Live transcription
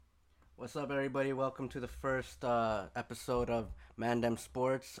What's up, everybody? Welcome to the first episode of Mandem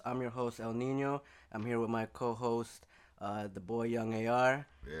Sports. I'm your host, El Nino. I'm here with my co host, the boy Young AR.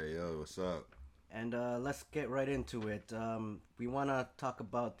 Yeah, yo, what's up? And let's get right into it. We want to talk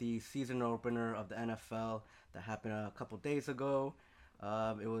about the season opener of the NFL that happened a couple days ago.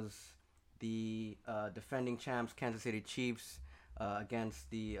 It was the defending champs, Kansas City Chiefs, against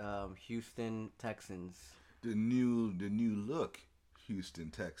the Houston Texans. The new look, Houston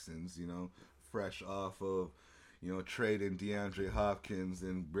Texans. Fresh off of trading DeAndre Hopkins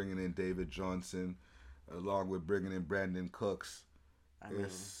and bringing in David Johnson, along with bringing in Brandon Cooks. I mean,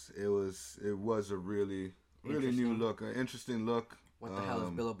 It was a really new interesting. look, an interesting look. What the hell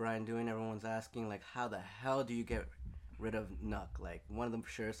is Bill O'Brien doing? Everyone's asking, like, how the hell do you get rid of Nuck? Like, one of the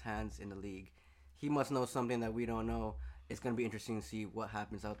surest hands in the league. He must know something that we don't know. It's going to be interesting to see what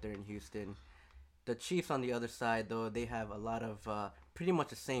happens out there in Houston. The Chiefs, on the other side, though, they have a lot of pretty much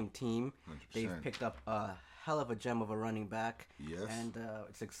the same team. They've 100%. picked up a hell of a gem of a running back. Yes. And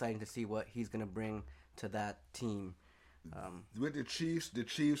it's exciting to see what he's going to bring to that team. With the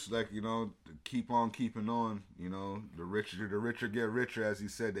Chiefs, like keep on keeping on. The richer get richer, as he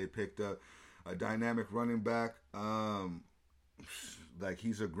said. They picked up a dynamic running back. Like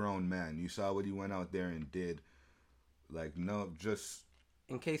he's a grown man. You saw what he went out there and did. Like no, just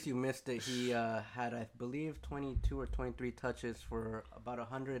In case you missed it, he had, I believe, 22 or 23 touches for about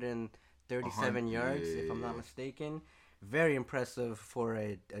 137 yards, yeah, if I'm not yeah. mistaken. Very impressive for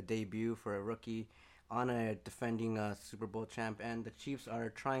a debut for a rookie on a defending Super Bowl champ. And the Chiefs are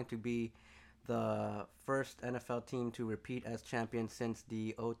trying to be the first NFL team to repeat as champion since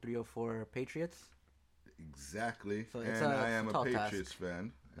the 03-04 Patriots. exactly. So And I am a tall Patriots task.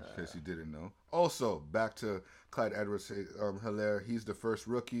 fan, in case you didn't know. Also, back to Clyde Edwards-Helaire. He's the first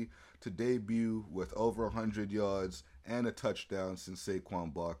rookie to debut with over 100 yards and a touchdown since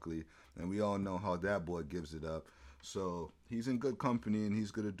Saquon Barkley. And we all know how that boy gives it up. So he's in good company, and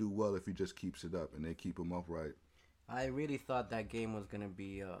he's going to do well if he just keeps it up, and they keep him upright. I really thought that game was going to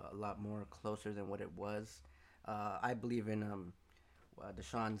be a lot more closer than what it was. I believe in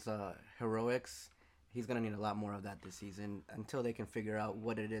Deshaun's heroics. He's going to need a lot more of that this season until they can figure out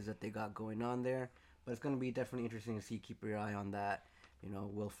what it is that they got going on there. But it's going to be definitely interesting to see. Keep your eye on that.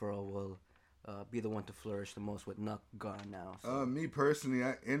 Will Ferrell will be the one to flourish the most with Nuck gone now. So. Me personally,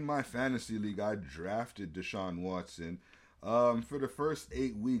 in my fantasy league, I drafted Deshaun Watson. For the first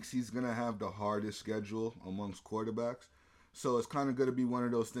 8 weeks, he's gonna have the hardest schedule amongst quarterbacks. So it's kind of gonna be one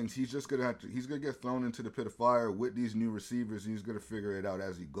of those things. He's just gonna he's gonna get thrown into the pit of fire with these new receivers, and he's gonna figure it out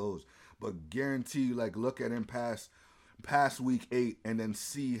as he goes. But guarantee, like, look at him past week 8, and then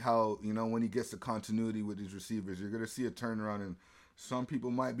see how when he gets the continuity with these receivers, you're gonna see a turnaround. And some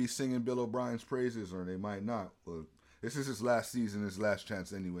people might be singing Bill O'Brien's praises, or they might not. Well, this is his last season, his last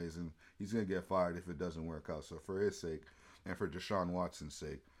chance, anyways, and he's gonna get fired if it doesn't work out. So for his sake, and for Deshaun Watson's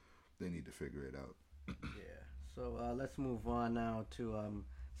sake, they need to figure it out. Yeah. So let's move on now to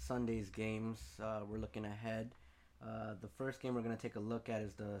Sunday's games. We're looking ahead. The first game we're going to take a look at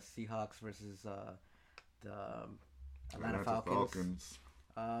is the Seahawks versus the Atlanta Falcons.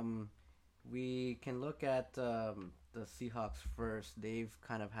 Um, we can look at the Seahawks first. They've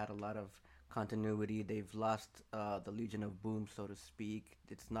kind of had a lot of continuity. They've lost the Legion of Boom, so to speak.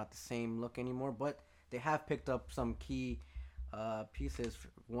 It's not the same look anymore, but they have picked up some key pieces.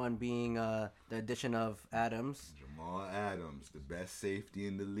 One being the addition of Adams. Jamal Adams, the best safety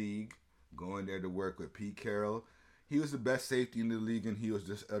in the league, going there to work with Pete Carroll. He was the best safety in the league, and he was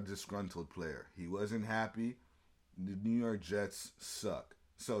just a disgruntled player. He wasn't happy. The New York Jets suck.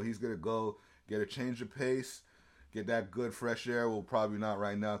 So he's going to go get a change of pace, get that good fresh air. Well, probably not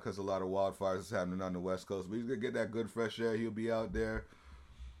right now because a lot of wildfires is happening on the West Coast. But he's going to get that good fresh air. He'll be out there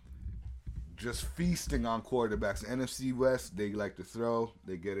just feasting on quarterbacks. NFC West, they like to throw.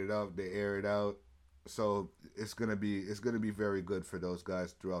 They get it up. They air it out. So it's gonna be very good for those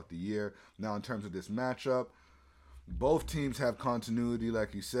guys throughout the year. Now, in terms of this matchup, both teams have continuity,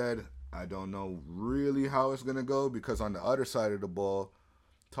 like you said. I don't know really how it's gonna go because on the other side of the ball,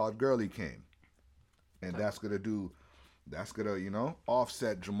 Todd Gurley came, and that's gonna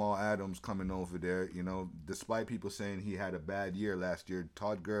offset Jamal Adams coming over there. Despite people saying he had a bad year last year,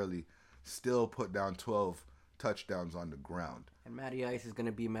 Todd Gurley still put down 12 touchdowns on the ground. And Matty Ice is going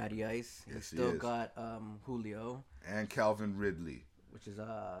to be Matty Ice. Yes, He's he still is. got Julio, And Calvin Ridley. which is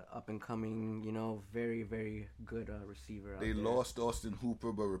a up and coming, very, very good receiver out They there. lost Austin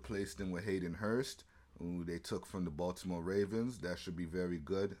Hooper but replaced him with Hayden Hurst, who they took from the Baltimore Ravens. That should be very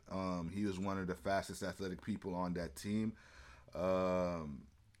good. He was one of the fastest athletic people on that team.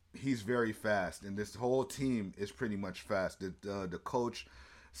 He's very fast, and this whole team is pretty much fast. The coach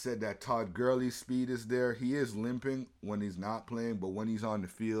said that Todd Gurley's speed is there. He is limping when he's not playing, but when he's on the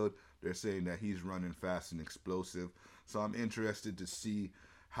field, they're saying that he's running fast and explosive. So I'm interested to see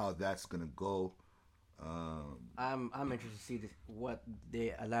how that's gonna go. I'm interested to see what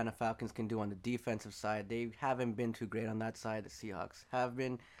the Atlanta Falcons can do on the defensive side. They haven't been too great on that side. The Seahawks have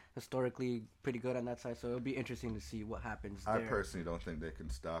been historically pretty good on that side, so it'll be interesting to see what happens there. I personally don't think they can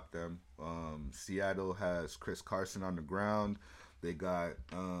stop them. Seattle has Chris Carson on the ground. They got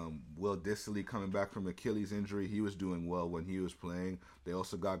Will Dissly coming back from Achilles injury. He was doing well when he was playing. They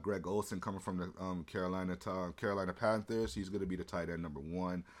also got Greg Olsen coming from the Carolina Panthers. He's going to be the tight end number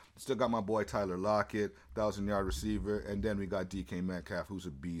 1. Still got my boy Tyler Lockett, 1,000-yard receiver. And then we got DK Metcalf, who's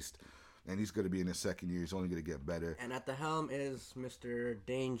a beast. And he's going to be in his second year. He's only going to get better. And at the helm is Mr.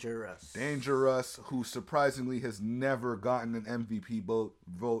 Dangerous. Dangerous, who surprisingly has never gotten an MVP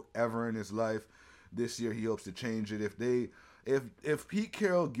vote ever in his life. This year he hopes to change it. If Pete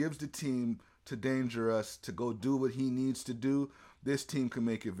Carroll gives the team to Dangerous to go do what he needs to do, this team can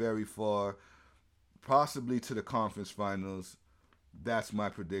make it very far, possibly to the conference finals. That's my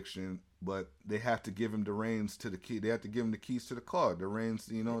prediction. But they have to give him the reins to the key. They have to give him the keys to the car. The reins,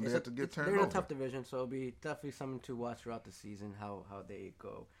 they have to get turned over. They're in a tough division, so it'll be definitely something to watch throughout the season how they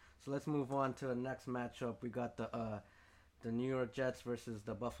go. So let's move on to the next matchup. We got the New York Jets versus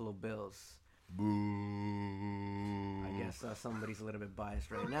the Buffalo Bills. Boo. I guess somebody's a little bit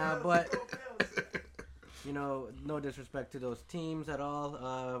biased right now, but no disrespect to those teams at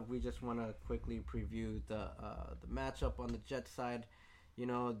all. We just want to quickly preview the matchup on the Jets side.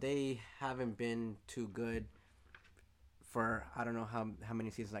 They haven't been too good for I don't know how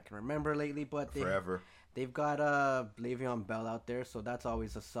many seasons I can remember lately, but forever. They've got Le'Veon Bell out there, so that's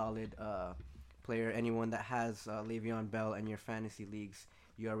always a solid player. Anyone that has Le'Veon Bell in your fantasy leagues,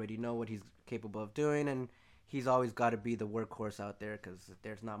 you already know what he's capable of doing, and he's always got to be the workhorse out there because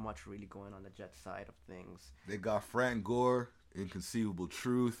there's not much really going on the Jets side of things. They got Frank Gore, Inconceivable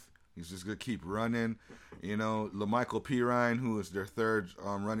Truth. He's just going to keep running. LaMichael Pirine, who is their third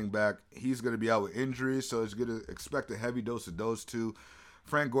running back, he's going to be out with injuries, so he's going to expect a heavy dose of those two.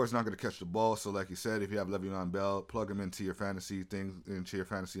 Frank Gore's not going to catch the ball, so like you said, if you have Le'Veon Bell, plug him into your fantasy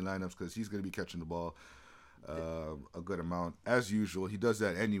lineups because he's going to be catching the ball a good amount. As usual, he does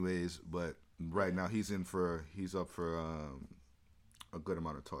that anyways, but right now he's up for a good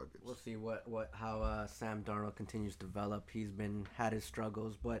amount of targets. We'll see how Sam Darnold continues to develop. He's had his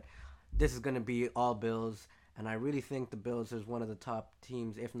struggles, but this is going to be all Bills, and I really think the Bills is one of the top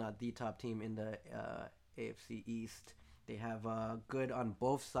teams, if not the top team in the AFC East. They have good on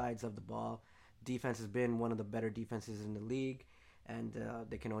both sides of the ball. Defense has been one of the better defenses in the league, and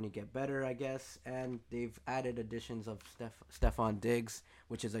they can only get better, I guess. And they've added additions of Stephon Diggs,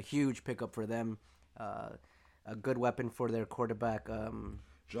 which is a huge pickup for them. A good weapon for their quarterback.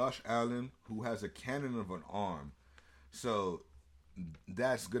 Josh Allen, who has a cannon of an arm. So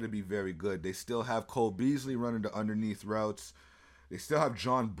that's going to be very good. They still have Cole Beasley running the underneath routes. They still have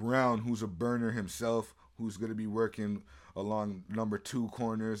John Brown, who's a burner himself, who's going to be working along number 2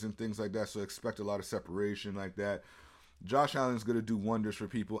 corners and things like that. So expect a lot of separation like that. Josh Allen's going to do wonders for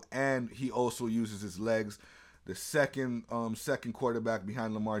people, and he also uses his legs. The second quarterback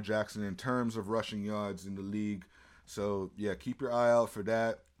behind Lamar Jackson in terms of rushing yards in the league. So, yeah, keep your eye out for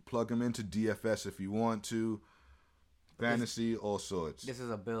that. Plug him into DFS if you want to. Fantasy, all sorts. This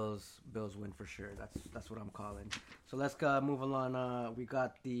is a Bills win for sure. That's what I'm calling. So let's move along. We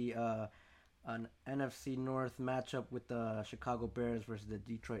got an NFC North matchup with the Chicago Bears versus the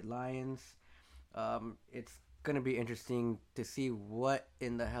Detroit Lions. It's going to be interesting to see what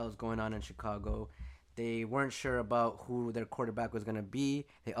in the hell is going on in Chicago. They weren't sure about who their quarterback was going to be.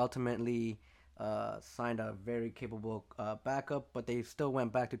 They ultimately signed a very capable backup, but they still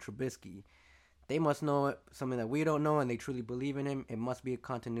went back to Trubisky. They must know something that we don't know, and they truly believe in him. It must be a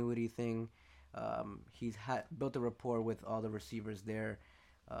continuity thing. He's built a rapport with all the receivers there.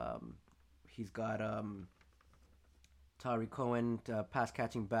 He's got Tariq Cohen, pass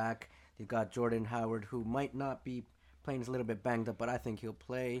catching back. They've got Jordan Howard, who might not be playing. He's a little bit banged up, but I think he'll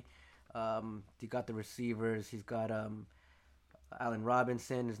play. He got the receivers. He's got Allen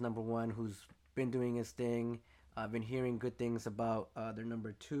Robinson is number 1, who's been doing his thing. I've been hearing good things about their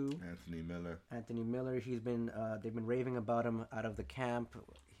number 2, Anthony Miller. They've been raving about him out of the camp.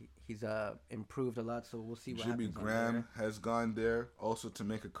 He's improved a lot, so we'll see what Jimmy happens. Jimmy Graham has gone there. Also, to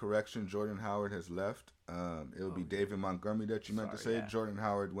make a correction, Jordan Howard has left. It'll be David Montgomery that you meant to say. Yeah. Jordan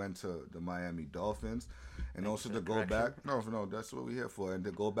Howard went to the Miami Dolphins. And also to go back. No, that's what we're here for. And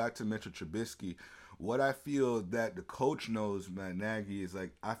to go back to Mitchell Trubisky, What I feel that the coach knows, Matt Nagy, is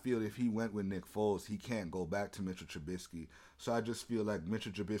like, I feel if he went with Nick Foles, he can't go back to Mitchell Trubisky. So I just feel like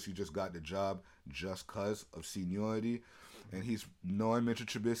Mitchell Trubisky just got the job just because of seniority. And he's knowing Mitchell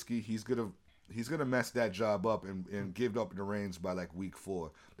Trubisky, he's gonna mess that job up and give up the reins by like week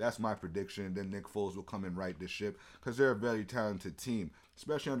 4. That's my prediction. Then Nick Foles will come and right the ship because they're a very talented team,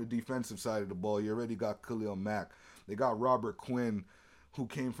 especially on the defensive side of the ball. You already got Khalil Mack. They got Robert Quinn, who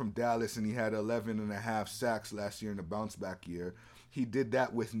came from Dallas, and he had 11 and a half sacks last year in the bounce back year. He did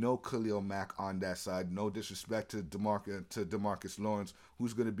that with no Khalil Mack on that side. No disrespect to DeMarcus Lawrence,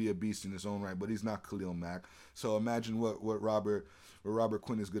 who's going to be a beast in his own right, but he's not Khalil Mack. So imagine what Robert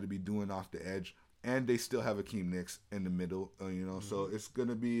Quinn is going to be doing off the edge. And they still have Akeem Nicks in the middle, So it's going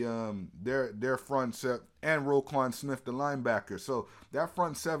to be their front set, and Roquan Smith, the linebacker. So that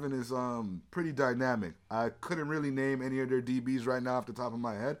front seven is pretty dynamic. I couldn't really name any of their DBs right now off the top of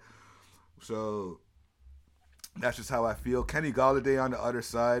my head. So that's just how I feel. Kenny Golladay on the other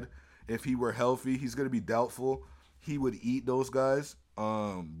side, if he were healthy, he's going to be doubtful. He would eat those guys.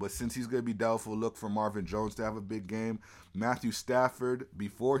 But since he's going to be doubtful, look for Marvin Jones to have a big game. Matthew Stafford,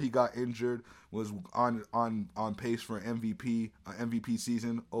 before he got injured, was on pace for an MVP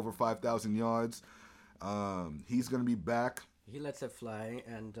season, over 5,000 yards. He's going to be back. He lets it fly,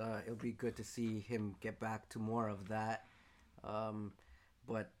 and it'll be good to see him get back to more of that.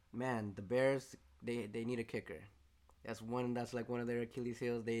 But man, the Bears, they need a kicker. That's like one of their Achilles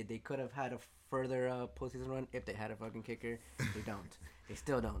heels. They could have had a further postseason run if they had a fucking kicker. They don't. They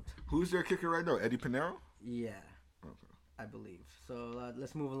still don't. Who's their kicker right now? Eddie Pinero? Yeah. Okay. I believe. So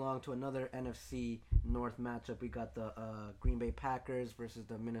let's move along to another NFC North matchup. We got the Green Bay Packers versus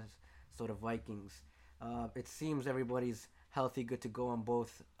the Minnesota Vikings. It seems everybody's healthy, good to go on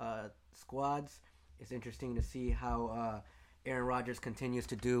both squads. It's interesting to see how Aaron Rodgers continues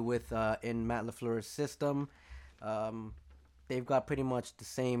to do with in Matt LaFleur's system. They've got pretty much the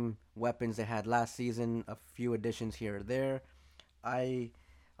same weapons they had last season, a few additions here or there. A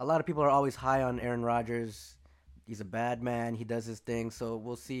lot of people are always high on Aaron Rodgers. He's a bad man. He does his thing. So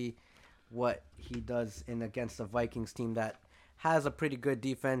we'll see what he does against the Vikings team that has a pretty good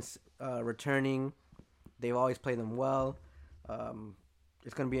defense returning. They've always played them well.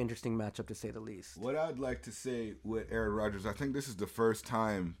 It's going to be an interesting matchup, to say the least. What I'd like to say with Aaron Rodgers, I think this is the first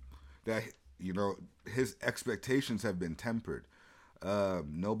time that his expectations have been tempered.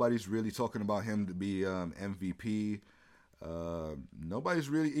 Nobody's really talking about him to be MVP. Nobody's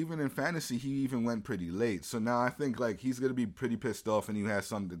really, even in fantasy, he even went pretty late. So now I think like he's going to be pretty pissed off, and he has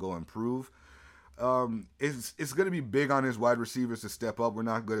something to go improve. It's going to be big on his wide receivers to step up. We're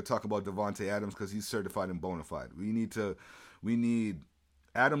not going to talk about Devontae Adams because he's certified and bona fide. We need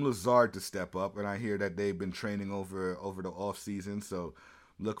Adam Lazard to step up, and I hear that they've been training over the offseason, so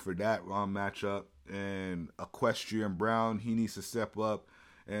look for that matchup. And Equestrian Brown, he needs to step up.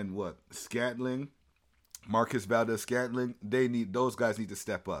 And Scantling, Marcus Valdez-Scantling, those guys need to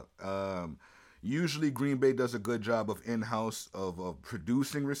step up. Usually Green Bay does a good job of in-house, of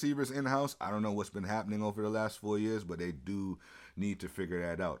producing receivers in-house. I don't know what's been happening over the last 4 years, but they do need to figure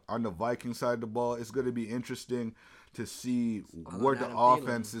that out. On the Viking side of the ball, it's going to be interesting to see where the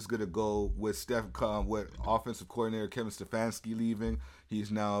offense is going to go with with offensive coordinator Kevin Stefanski leaving.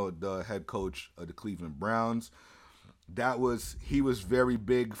 He's now the head coach of the Cleveland Browns. He was very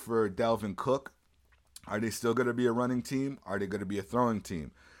big for Dalvin Cook. Are they still going to be a running team? Are they going to be a throwing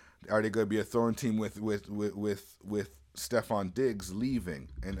team? Are they going to be a throwing team with Stephon Diggs leaving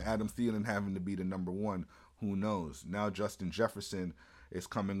and Adam Thielen having to be the number one? Who knows? Now Justin Jefferson is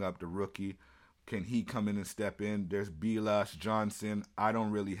coming up, the rookie. Can he come in and step in? There's Bilas Johnson. I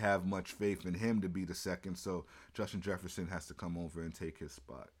don't really have much faith in him to be the second, so Justin Jefferson has to come over and take his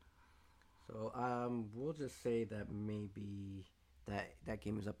spot. So we'll just say that maybe that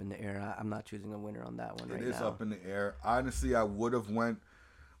game is up in the air. I'm not choosing a winner on that one right now. It is up in the air. Honestly, I would have went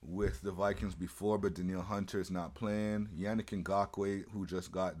with the Vikings before, but Danielle Hunter is not playing. Yannick Ngakoue, who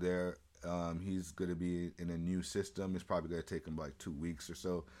just got there, he's going to be in a new system. It's probably going to take him like 2 weeks or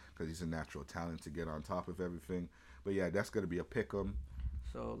so because he's a natural talent to get on top of everything. But yeah, that's going to be a pick-em.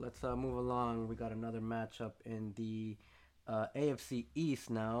 So let's move along. We got another matchup in the AFC East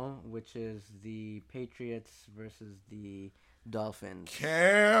now, which is the Patriots versus the Dolphins.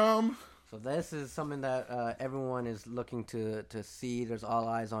 Cam! So this is something that everyone is looking to see. There's all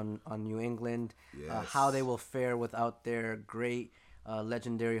eyes on New England, yes. How they will fare without their great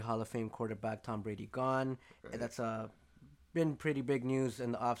legendary Hall of Fame quarterback Tom Brady gone. Right. That's been pretty big news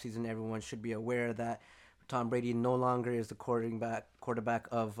in the offseason. Everyone should be aware that Tom Brady no longer is the quarterback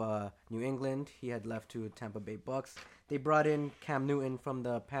of New England. He had left to Tampa Bay Bucks. They brought in Cam Newton from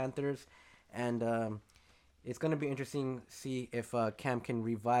the Panthers, and it's going to be interesting to see if Cam can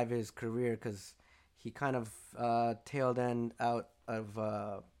revive his career because he kind of tailed end out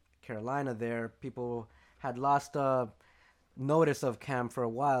of Carolina there. People had lost notice of Cam for a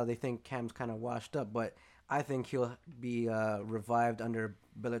while. They think Cam's kind of washed up, but I think he'll be revived under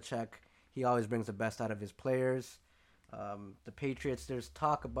Belichick. He always brings the best out of his players. The Patriots, there's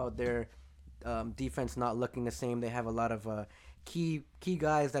talk about their defense not looking the same. They have a lot of key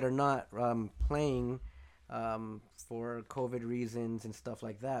guys that are not playing for COVID reasons and stuff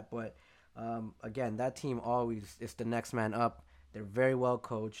like that. But again, that team always is the next man up. They're very well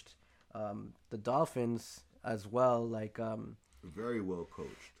coached. The Dolphins as well, very well coached.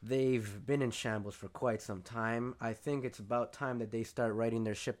 They've been in shambles for quite some time. I think it's about time that they start righting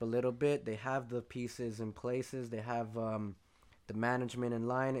their ship a little bit. They have the pieces in places. They have the management in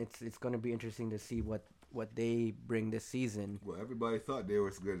line. It's going to be interesting to see what they bring this season. Well, everybody thought they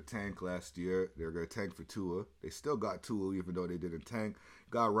were going to tank last year. They were going to tank for Tua. They still got Tua, even though they didn't tank.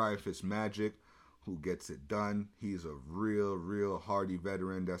 Got Ryan Fitzmagic, who gets it done. He's a real hardy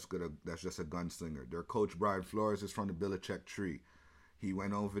veteran that's just a gunslinger. Their coach, Brian Flores, is from the Belichick tree. He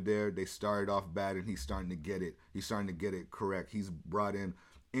went over there. They started off bad, and he's starting to get it. He's starting to get it correct. He's brought in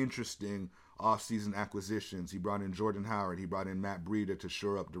interesting offseason acquisitions. He brought in Jordan Howard. He brought in Matt Breida to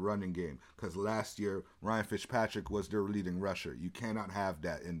shore up the running game. Because last year, Ryan Fitzpatrick was their leading rusher. You cannot have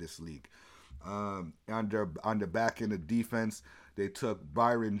that in this league. On the back end of defense, they took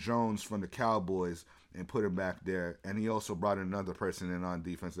Byron Jones from the Cowboys and put him back there. And he also brought in another person in on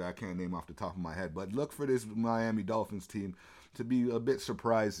defense that I can't name off the top of my head. But look for this Miami Dolphins team to be a bit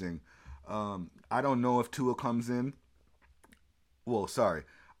surprising. I don't know if Tua comes in. Well, sorry.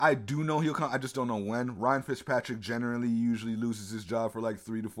 I do know he'll come. I just don't know when. Ryan Fitzpatrick generally usually loses his job for like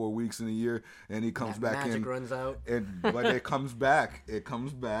 3 to 4 weeks in a year, and he comes back magic in. Runs out. But it comes back. It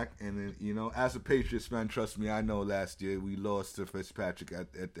comes back, and then, as a Patriots fan, trust me, I know last year we lost to Fitzpatrick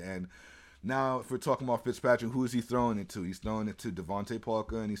at the end. Now, if we're talking about Fitzpatrick, who is he throwing it to? He's throwing it to Devontae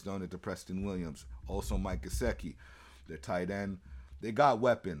Parker, and he's throwing it to Preston Williams. Also, Mike Gesicki, their tight end. They got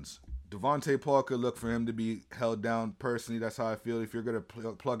weapons. Devontae Parker, look for him to be held down. Personally, that's how I feel. If you're going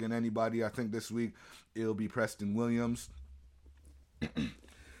to plug in anybody, I think this week it'll be Preston Williams.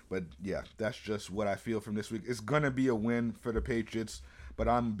 But, yeah, that's just what I feel from this week. It's going to be a win for the Patriots, but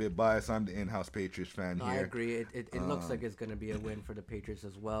I'm a bit biased. I'm the in-house Patriots fan here. I agree. It looks like it's going to be a win for the Patriots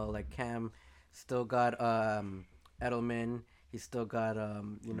as well. Like, Cam still got Edelman. He's still got,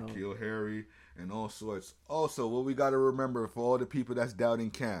 N'Keal Harry and all sorts. Also, what we got to remember for all the people that's doubting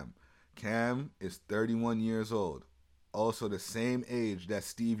Cam is 31 years old. Also the same age that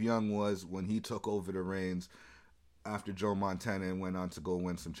Steve Young was when he took over the reins after Joe Montana and went on to go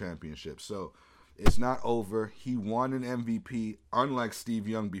win some championships. So it's not over. He won an MVP. Unlike Steve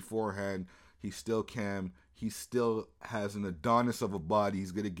Young beforehand, he's still Cam. He still has an Adonis of a body.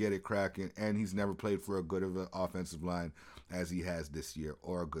 He's going to get it cracking, and he's never played for a good of an offensive line as he has this year,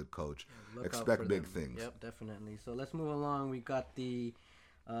 or a good coach. Expect big things. Yep, definitely. So let's move along. We got the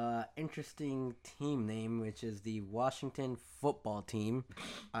interesting team name, which is the Washington Football Team.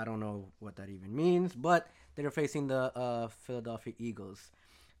 I don't know what that even means, but they're facing the Philadelphia Eagles.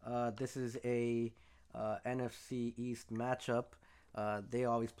 This is a NFC East matchup. They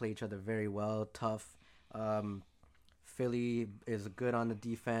always play each other very well, tough. Philly is good on the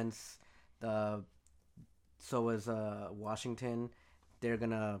defense. So is Washington. They're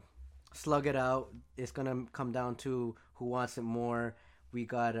going to slug it out. It's going to come down to who wants it more. We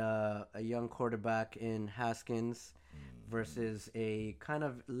got a young quarterback in Haskins versus a kind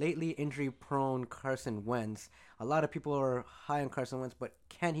of lately injury-prone Carson Wentz. A lot of people are high on Carson Wentz, but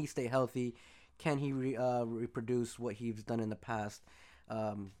can he stay healthy? Can he reproduce what he's done in the past?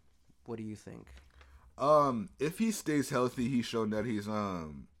 What do you think? If he stays healthy, he's shown that he's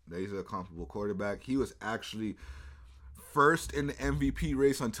a comparable quarterback. He was actually first in the MVP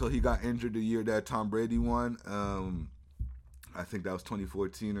race until he got injured the year that Tom Brady won. I think that was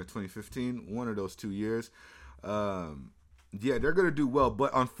 2014 or 2015, one of those 2 years. Yeah, they're going to do well,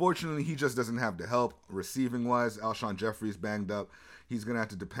 but unfortunately, he just doesn't have the help receiving-wise. Alshon Jeffrey's banged up. He's going to have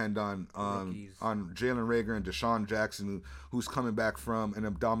to depend on Jalen Reagor and Deshaun Jackson, who's coming back from an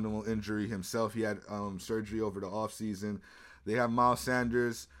abdominal injury himself. He had surgery over the offseason. They have Miles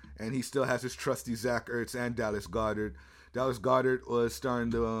Sanders, and he still has his trusty Zach Ertz and Dallas Goedert. Dallas Goedert was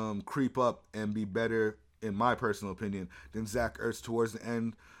starting to creep up and be better, in my personal opinion, than Zach Ertz towards the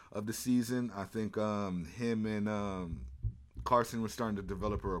end of the season. I think him and Carson was starting to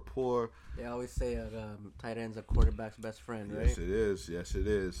develop a rapport. They always say tight end's a quarterback's best friend, right? Yes, it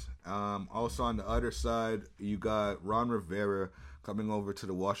is. Also on the other side, you got Ron Rivera coming over to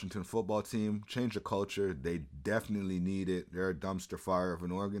the Washington football team, change the culture. They definitely need it. They're a dumpster fire of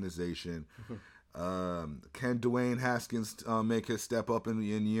an organization. Can Dwayne Haskins make his step up in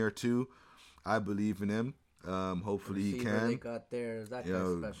year 2? I believe in him. Hopefully he can. They got there. That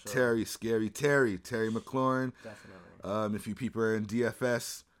guy's special. Terry McLaurin. Definitely. If you people are in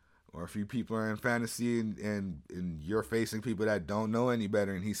DFS or if you people are in fantasy and you're facing people that don't know any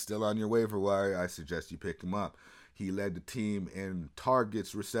better and he's still on your waiver wire, I suggest you pick him up. He led the team in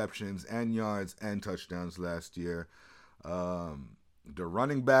targets, receptions, and yards and touchdowns last year. The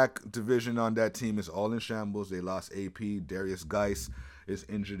running back division on that team is all in shambles. They lost AP. Darius Geis is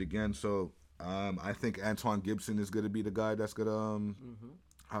injured again. So I think Antoine Gibson is going to be the guy that's going to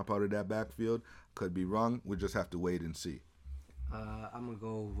hop out of that backfield. Could be wrong. We'll just have to wait and see. I'm going to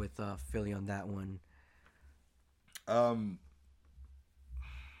go with Philly on that one.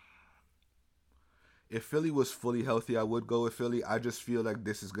 If Philly was fully healthy, I would go with Philly. I just feel like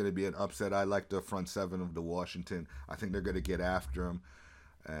this is going to be an upset. I like the front seven of the Washington. I think they're going to get after him.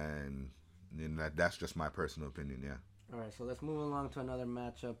 And that's just my personal opinion, yeah. All right, so let's move along to another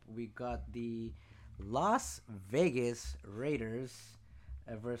matchup. We got the Las Vegas Raiders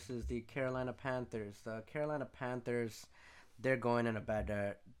versus the Carolina Panthers. The Carolina Panthers, they're going in a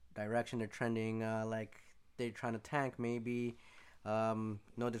bad direction. They're trending like they're trying to tank maybe.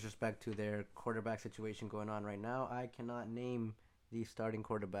 No disrespect to their quarterback situation going on right now. I cannot name the starting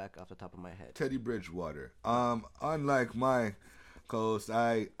quarterback off the top of my head. Teddy Bridgewater. Unlike my co-host,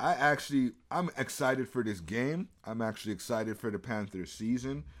 I'm excited for this game. I'm actually excited for the Panthers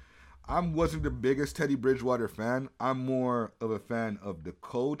season. I wasn't the biggest Teddy Bridgewater fan. I'm more of a fan of the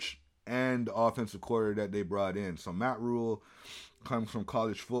coach and the offensive coordinator that they brought in. So Matt Rule comes from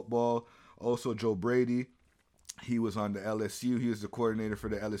college football. Also Joe Brady. He was on the LSU. He was the coordinator for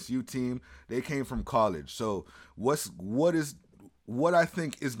the LSU team. They came from college. So what I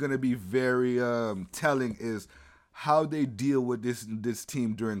think is going to be very telling is how they deal with this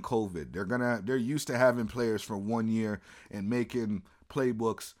team during COVID. They're used to having players for 1 year and making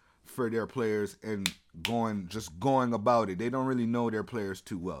playbooks for their players and going about it. They don't really know their players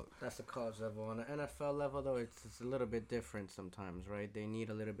too well. That's the college level. On the NFL level, though, it's a little bit different sometimes, right? They need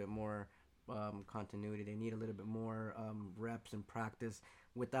a little bit more continuity. They need a little bit more reps and practice.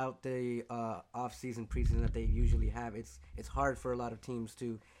 Without the off-season, preseason that they usually have, it's hard for a lot of teams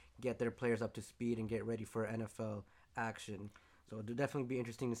to get their players up to speed and get ready for NFL action. So it'll definitely be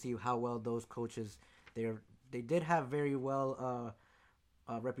interesting to see how well those coaches, they did have very well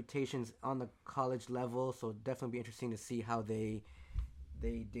reputations on the college level, so definitely be interesting to see how they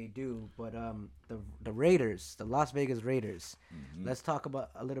do. But the Raiders, the Las Vegas Raiders, let's talk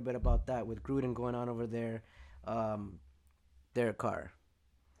about a little bit about that with Gruden going on over there. Derek Carr.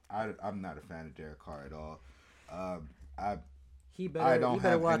 I'm not a fan of Derek Carr at all. He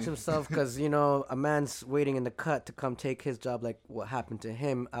better watch himself because, a man's waiting in the cut to come take his job like what happened to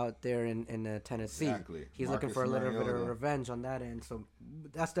him out there in Tennessee. Exactly. He's looking for a little bit of revenge on that end. So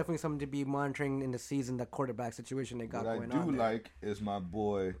that's definitely something to be monitoring in the season, the quarterback situation they got going on. What I do like is my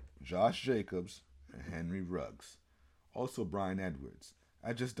boy Josh Jacobs and Henry Ruggs. Also Brian Edwards.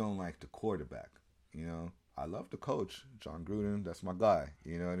 I just don't like the quarterback. I love the coach, John Gruden. That's my guy.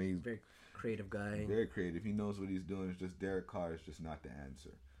 And he's very creative guy. Very creative. He knows what he's doing. It's just Derek Carr is just not the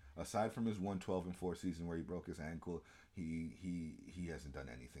answer. Aside from his 1-12-4 season where he broke his ankle, he hasn't done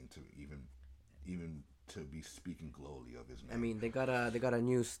anything to even to be speaking glowly of his name. I mean, they got a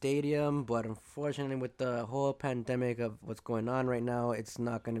new stadium, but unfortunately, with the whole pandemic of what's going on right now, it's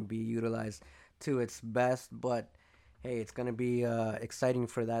not going to be utilized to its best. But hey, it's going to be exciting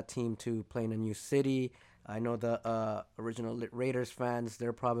for that team to play in a new city. I know the original Raiders fans,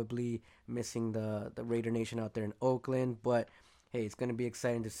 they're probably missing the Raider Nation out there in Oakland. But, hey, it's going to be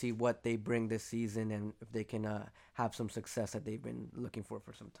exciting to see what they bring this season and if they can have some success that they've been looking for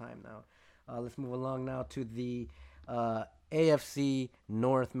some time now. Let's move along now to the AFC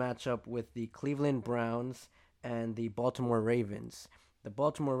North matchup with the Cleveland Browns and the Baltimore Ravens. The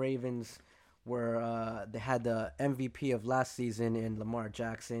Baltimore Ravens they had the MVP of last season in Lamar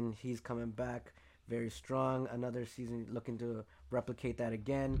Jackson. He's coming back very strong. Another season looking to replicate that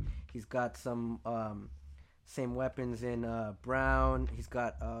again. He's got some same weapons in Brown. He's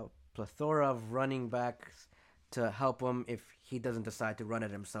got a plethora of running backs to help him if he doesn't decide to run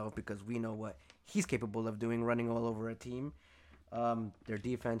it himself, because we know what he's capable of doing, running all over a team. Their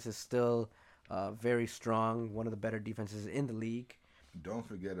defense is still very strong, one of the better defenses in the league. Don't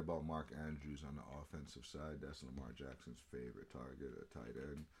forget about Mark Andrews on the offensive side. That's Lamar Jackson's favorite target, a tight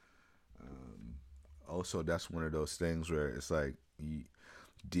end. Also, that's one of those things where it's like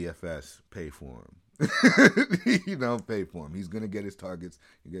DFS, pay for him. Pay for him. He's going to get his targets.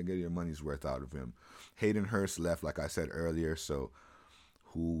 You're going to get your money's worth out of him. Hayden Hurst left, like I said earlier, so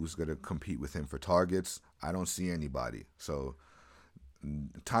who's going to compete with him for targets? I don't see anybody. So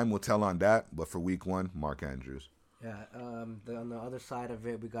time will tell on that, but for week 1, Mark Andrews. Yeah, on the other side of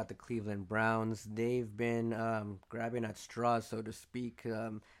it, we got the Cleveland Browns. They've been grabbing at straws, so to speak.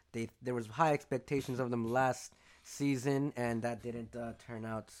 There was high expectations of them last season, and that didn't turn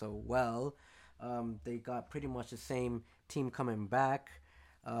out so well. They got pretty much the same team coming back.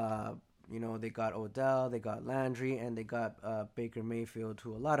 They got Odell, they got Landry, and they got Baker Mayfield,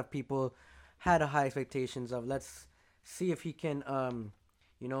 who a lot of people had high expectations of. Let's see if he can,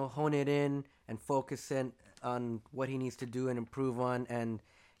 hone it in and focus in on what he needs to do and improve on and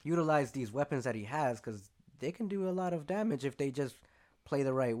utilize these weapons that he has, because they can do a lot of damage if they just play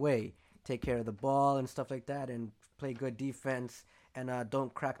the right way, take care of the ball and stuff like that, and play good defense, and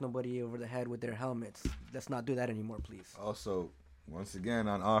don't crack nobody over the head with their helmets. Let's not do that anymore, please. Also, once again,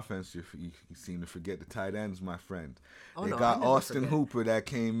 on offense, you seem to forget the tight ends, my friend. They I got never Austin forget. Hooper that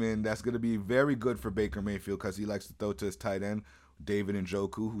came in. That's going to be very good for Baker Mayfield because he likes to throw to his tight end, David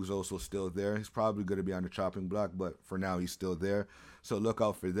Njoku, who's also still there. He's probably going to be on the chopping block, but for now he's still there. So look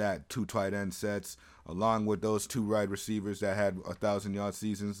out for that. 2 tight end sets, along with those 2 wide receivers that had 1,000-yard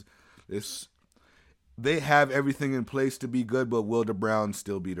seasons. They have everything in place to be good, but will the Browns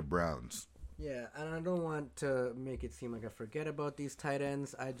still be the Browns? Yeah, and I don't want to make it seem like I forget about these tight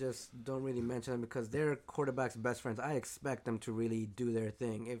ends. I just don't really mention them because they're quarterback's best friends. I expect them to really do their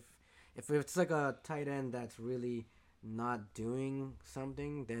thing. If it's like a tight end that's really not doing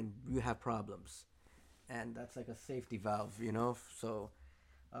something, then you have problems. And that's like a safety valve, So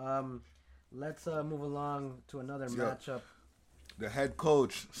let's move along to another matchup. The head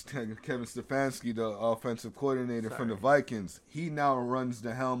coach, Kevin Stefanski, the offensive coordinator from the Vikings, he now runs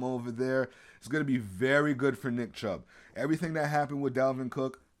the helm over there. It's going to be very good for Nick Chubb. Everything that happened with Dalvin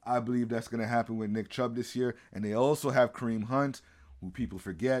Cook, I believe that's going to happen with Nick Chubb this year. And they also have Kareem Hunt, who people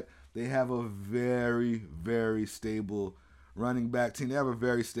forget. They have a very, very stable running back team. They have a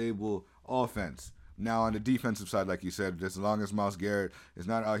very stable offense. Now, on the defensive side, like you said, as long as Myles Garrett is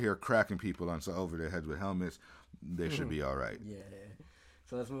not out here cracking people over their heads with helmets, they should be all right. Yeah.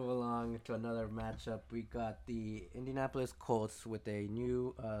 So let's move along to another matchup. We got the Indianapolis Colts with a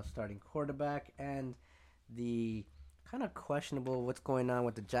new starting quarterback and the kind of questionable what's going on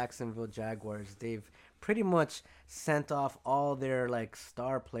with the Jacksonville Jaguars. They've pretty much sent off all their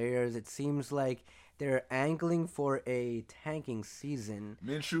star players. It seems like they're angling for a tanking season.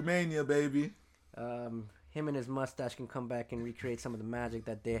 Minshew Mania, baby. Him and his mustache can come back and recreate some of the magic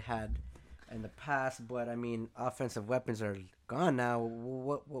that they had in the past, but I mean, offensive weapons are gone now.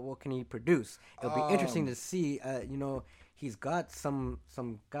 What can he produce? It'll be interesting to see. He's got some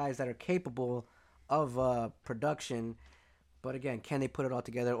guys that are capable of production, but again, can they put it all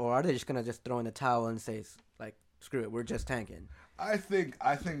together, or are they just gonna throw in the towel and say screw it, we're just tanking? I think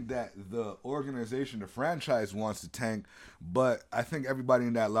that the organization, the franchise, wants to tank, but I think everybody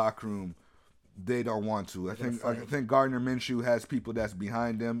in that locker room, they don't want to. I think Gardner Minshew has people that's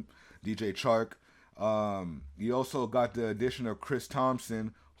behind him. DJ Chark. You also got the addition of Chris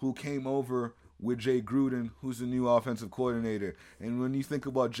Thompson, who came over with Jay Gruden, who's the new offensive coordinator. And when you think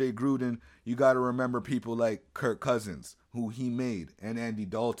about Jay Gruden, you got to remember people like Kirk Cousins, who he made, and Andy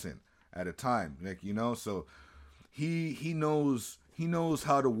Dalton at a time. So he knows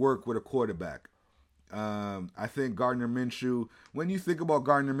how to work with a quarterback. I think Gardner Minshew, when you think about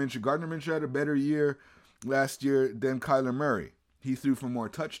Gardner Minshew had a better year last year than Kyler Murray. He threw for more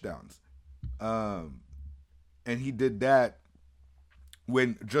touchdowns. And he did that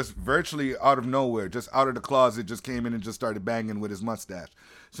when just virtually out of nowhere, just out of the closet, just came in and just started banging with his mustache.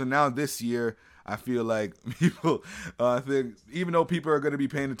 So now this year, I feel like people, even though people are going to be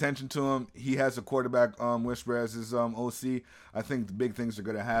paying attention to him, he has a quarterback whisperer as his OC. I think the big things are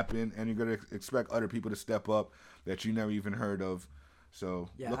going to happen, and you're going to expect other people to step up that you never even heard of. So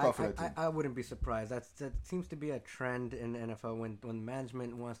look out for that team. I wouldn't be surprised. That seems to be a trend in the NFL when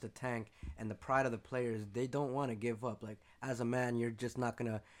management wants to tank and the pride of the players, they don't want to give up. Like, as a man, you're just not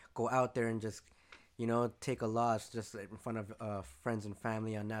going to go out there and just, take a loss just in front of friends and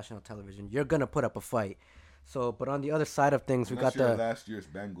family on national television. You're going to put up a fight. So, but on the other side of things, Unless you're last year's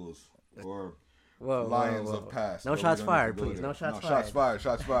Bengals or Lions of past. No shots fired, please. No shots fired.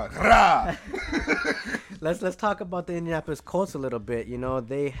 Shots fired. Let's talk about the Indianapolis Colts a little bit.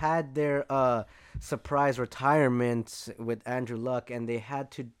 They had their surprise retirement with Andrew Luck, and they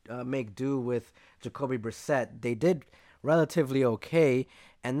had to make do with Jacoby Brissett. They did relatively okay,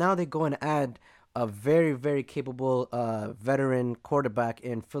 and now they go and add a very, very capable veteran quarterback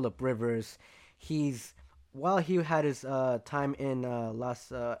in Philip Rivers. He's while he had his time in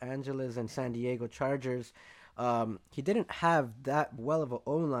Los Angeles and San Diego Chargers, he didn't have that well of a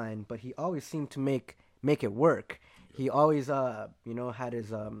O line, but he always seemed to make it work. He always, had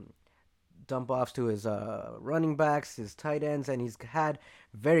his dump offs to his running backs, his tight ends, and he's had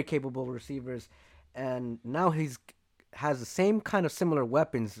very capable receivers. And now he's has the same kind of similar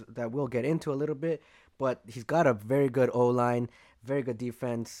weapons that we'll get into a little bit, but he's got a very good O line, very good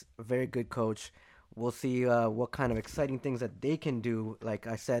defense, very good coach. We'll see what kind of exciting things that they can do. Like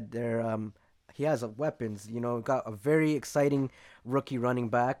I said, he has weapons. Got a very exciting rookie running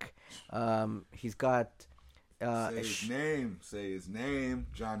back. He's got Say his name,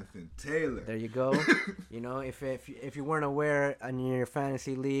 Jonathan Taylor. There you go. If you weren't aware in your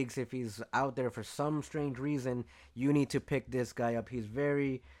fantasy leagues, if he's out there for some strange reason, you need to pick this guy up. He's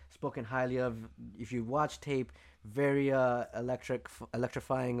very spoken highly of. If you watch tape, very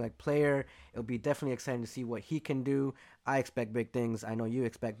electrifying like player. It'll be definitely exciting to see what he can do. I expect big things. I know you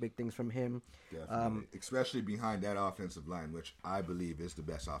expect big things from him. Definitely, especially behind that offensive line, which I believe is the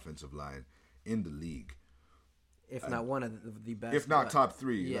best offensive line in the league. If not one of the best. If not top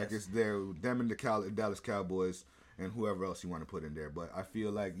three. Yes. Like it's them and the Dallas Cowboys and whoever else you want to put in there. But I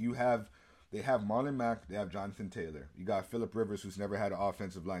feel like they have Marlon Mack, they have Jonathan Taylor. You got Philip Rivers, who's never had an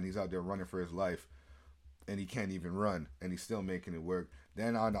offensive line. He's out there running for his life, and he can't even run, and he's still making it work.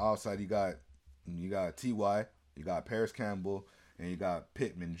 Then on the outside, you got T.Y., you got Paris Campbell, and you got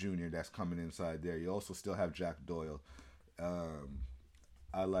Pittman Jr. that's coming inside there. You also still have Jack Doyle.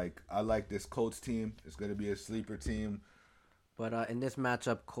 I like this Colts team. It's going to be a sleeper team. But in this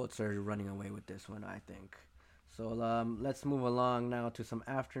matchup, Colts are running away with this one, I think. So let's move along now to some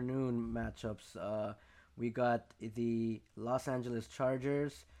afternoon matchups. We got the Los Angeles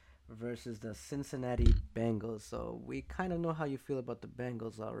Chargers versus the Cincinnati Bengals. So we kind of know how you feel about the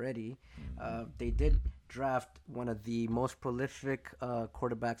Bengals already. They did draft one of the most prolific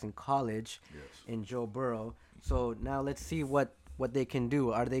quarterbacks in college, in Joe Burrow. So now let's see what they can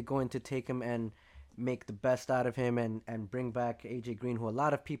do. Are they going to take him and make the best out of him and bring back AJ Green, who a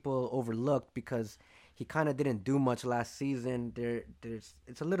lot of people overlooked because he kind of didn't do much last season.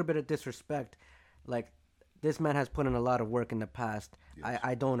 It's a little bit of disrespect. Like, this man has put in a lot of work in the past. Yes.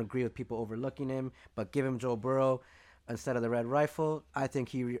 I don't agree with people overlooking him, but give him Joe Burrow instead of the Red Rifle. I think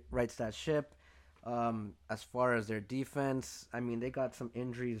he rights that ship. As far as their defense, I mean, they got some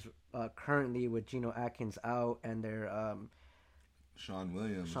injuries currently with Geno Atkins out and their Sean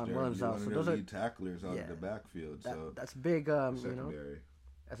Williams out. One so of those their lead tacklers out of the backfield. That's big.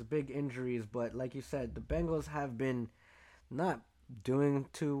 That's big injuries. But like you said, the Bengals have been not doing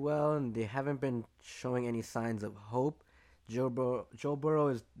too well, and they haven't been showing any signs of hope. Joe Burrow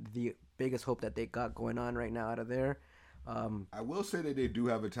is the biggest hope that they got going on right now out of there. I will say that they do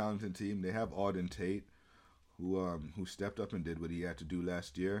have a talented team. They have Auden Tate, who stepped up and did what he had to do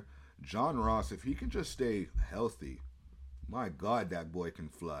last year. John Ross, if he can just stay healthy, my God, that boy can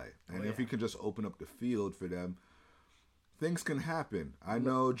fly. And if he can just open up the field for them, things can happen. I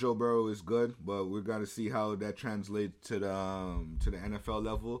know Joe Burrow is good, but we're going to see how that translates to the NFL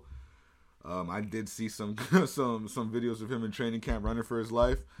level. I did see some videos of him in training camp running for his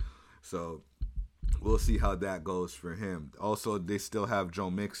life. So we'll see how that goes for him. Also, they still have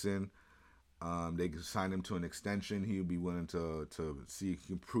Joe Mixon. They signed him to an extension. He'll be willing to see if he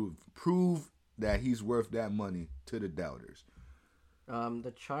can prove that he's worth that money to the doubters.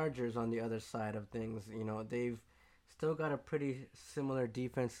 The Chargers, on the other side of things, they've still got a pretty similar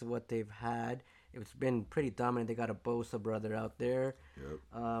defense to what they've had. It's been pretty dominant. They got a Bosa brother out there.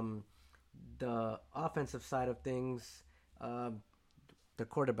 Yep. The offensive side of things, the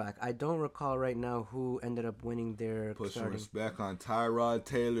quarterback. I don't recall right now who ended up winning their Put starting. some respect on Tyrod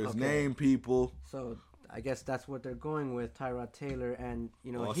Taylor's name, people. So I guess that's what they're going with, Tyrod Taylor, and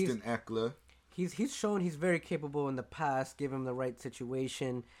Austin Eckler. He's shown he's very capable in the past. Give him the right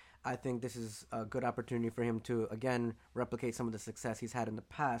situation. I think this is a good opportunity for him to, again, replicate some of the success he's had in the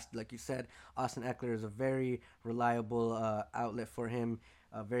past. Like you said, Austin Eckler is a very reliable outlet for him,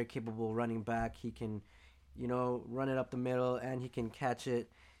 a very capable running back. He can, run it up the middle, and he can catch it.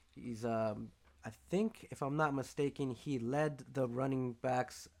 He's, I think, if I'm not mistaken, he led the running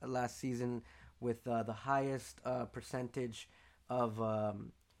backs last season with the highest percentage of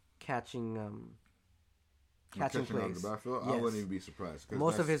catching plays. Out of the backfield? Yes. I wouldn't even be surprised.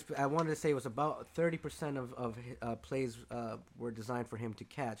 Most of his, I wanted to say, it was about 30% of plays were designed for him to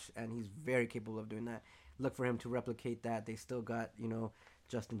catch, and he's very capable of doing that. Look for him to replicate that. They still got,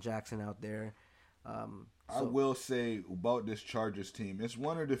 Justin Jackson out there. I will say about this Chargers team, it's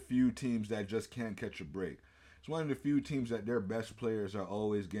one of the few teams that just can't catch a break. It's one of the few teams that their best players are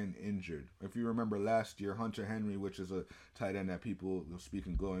always getting injured. If you remember last year, Hunter Henry, which is a tight end that people are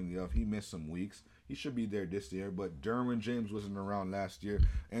speaking glowingly of, he missed some weeks. He should be there this year, but Derwin James wasn't around last year,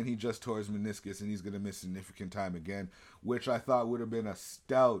 and he just tore his meniscus, and he's going to miss significant time again, which I thought would have been a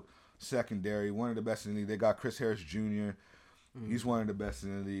stout secondary, one of the best in the league. They got Chris Harris Jr. He's one of the best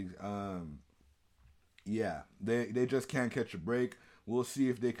in the league. Yeah, they just can't catch a break. We'll see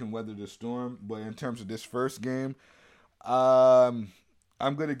if they can weather the storm. But in terms of this first game, I'm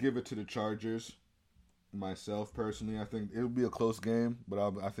going to give it to the Chargers. Myself, personally, I think it'll be a close game, but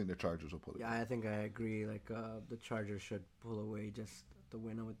I think the Chargers will pull it. Yeah, I think I agree. Like the Chargers should pull away just the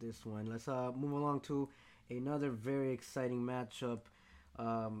winner with this one. Let's move along to another very exciting matchup.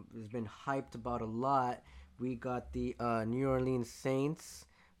 It's been hyped about a lot. We got the New Orleans Saints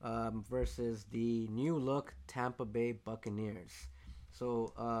versus the new look Tampa Bay Buccaneers.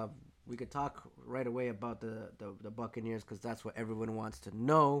 So we could talk right away about the Buccaneers because that's what everyone wants to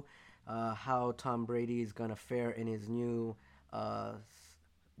know. How Tom Brady is gonna fare in his new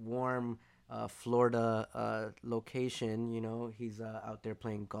warm Florida location. You know, he's out there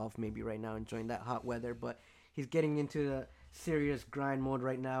playing golf maybe right now, enjoying that hot weather. But he's getting into the serious grind mode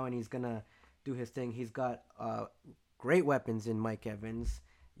right now, and he's gonna do his thing. He's got great weapons in Mike Evans.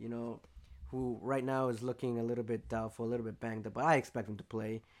 You know, who right now is looking a little bit doubtful, a little bit banged up. But I expect him to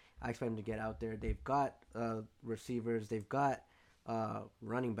play. I expect him to get out there. They've got receivers. They've got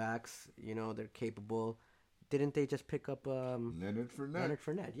running backs. You know, they're capable. Didn't they just pick up Leonard Fournette? Leonard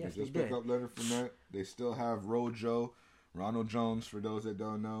Fournette, yes, they just picked up Leonard Fournette. They still have Rojo, Ronald Jones, for those that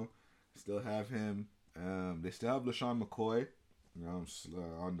don't know. Still have him. They still have LaShawn McCoy,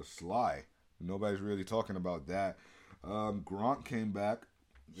 on the sly. Nobody's really talking about that. Gronk came back.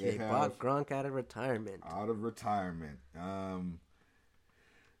 They bought Gronk out of retirement.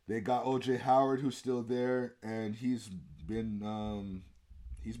 They got O.J. Howard, who's still there, and he's been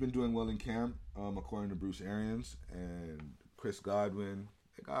doing well in camp, according to Bruce Arians and Chris Godwin.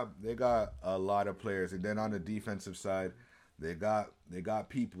 They got a lot of players, and then on the defensive side, they got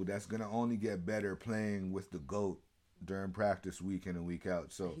people that's gonna only get better playing with the GOAT during practice week in and week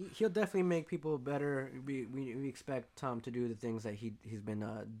out. So he'll definitely make people better. We expect Tom to do the things that he's been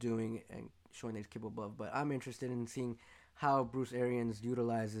doing and showing that he's capable of. But I'm interested in seeing how Bruce Arians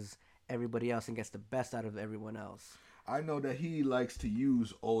utilizes everybody else and gets the best out of everyone else. I know that he likes to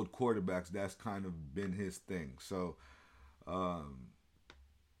use old quarterbacks. That's kind of been his thing. So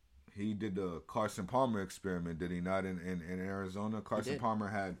he did the Carson Palmer experiment, did he not, in Arizona? Carson Palmer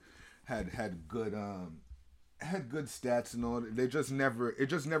had good had good stats and all. It just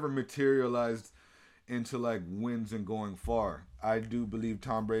never materialized into like wins and going far. I do believe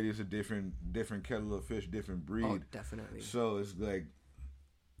Tom Brady is a different kettle of fish, different breed. Oh, definitely. So it's like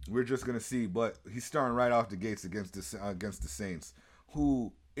we're just gonna see, but he's starting right off the gates against the Saints,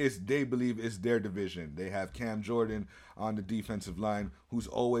 who they believe is their division. They have Cam Jordan on the defensive line, who's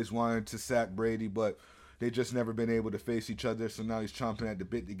always wanted to sack Brady, but they just never been able to face each other. So now he's chomping at the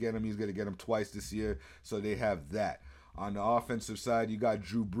bit to get him. He's gonna get him twice this year. So they have that. On the offensive side, you got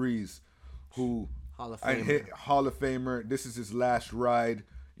Drew Brees, who Hall of Famer. This is his last ride.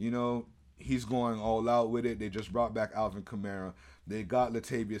 You know, he's going all out with it. They just brought back Alvin Kamara. They got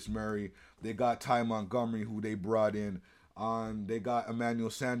Latavius Murray. They got Ty Montgomery, who they brought in. They got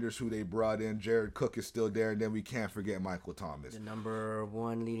Emmanuel Sanders, who they brought in. Jared Cook is still there. And then we can't forget Michael Thomas. The number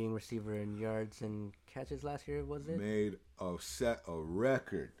one leading receiver in yards and catches last year, was it? Set a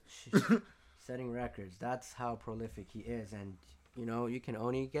record. Setting records. That's how prolific he is. And, you know, you can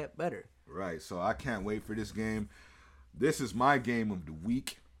only get better. Right. So I can't wait for this game. This is my game of the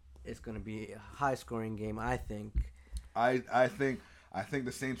week. It's going to be a high-scoring game, I think. I think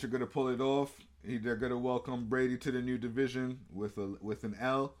the Saints are going to pull it off. They're going to welcome Brady to the new division with an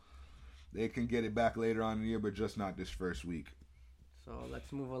L. They can get it back later on in the year, but just not this first week. So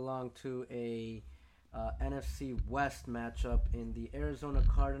let's move along to a NFC West matchup in the Arizona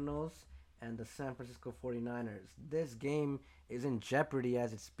Cardinals and the San Francisco 49ers. This game is in jeopardy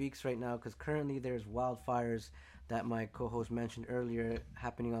as it speaks right now because currently there's wildfires that my co-host mentioned earlier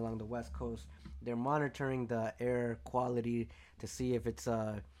happening along the West Coast. They're monitoring the air quality to see if it's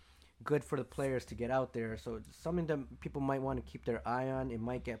good for the players to get out there. So it's something that people might want to keep their eye on. It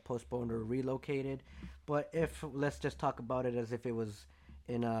might get postponed or relocated. But let's just talk about it as if it was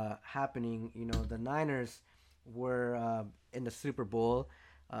happening. You know, the Niners were in the Super Bowl,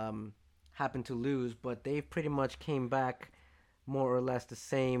 happened to lose, but they pretty much came back more or less the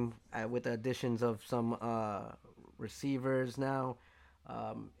same with the additions of some receivers now.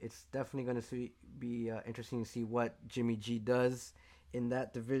 It's definitely going to be interesting to see what Jimmy G does in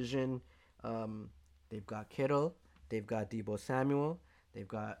that division. Um, they've got Kittle, they've got Debo Samuel, they've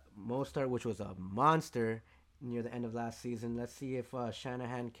got Mostert, which was a monster near the end of last season. Let's see if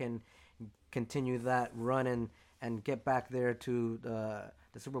Shanahan can continue that run and get back there to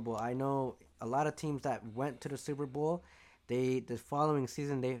the Super Bowl. I know a lot of teams that went to the Super Bowl, the following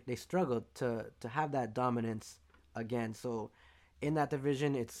season they struggled to have that dominance again. So in that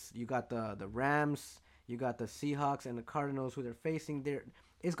division, it's you got the Rams, you got the Seahawks and the Cardinals who they're facing. There,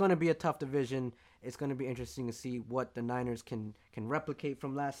 it's going to be a tough division. It's going to be interesting to see what the Niners can replicate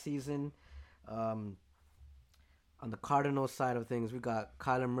from last season. Um, on the Cardinals side of things, we got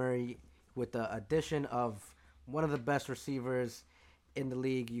Kyler Murray with the addition of one of the best receivers in the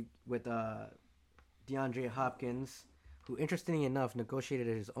league with DeAndre Hopkins, who interestingly enough negotiated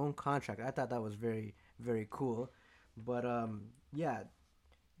his own contract. I thought that was very very cool. But yeah,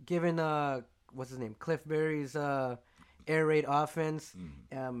 given what's his name, Cliff Berry's air raid offense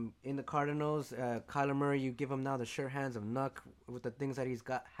in the Cardinals, Kyler Murray, you give him now the sure hands of Nuck with the things that he's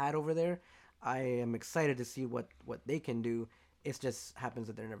had over there. I am excited to see what they can do. It just happens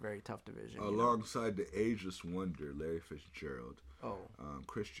that they're in a very tough division. Alongside the ageless wonder, Larry Fitzgerald, Oh,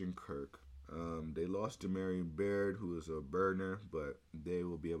 Christian Kirk. They lost to Marion Baird, who is a burner, but they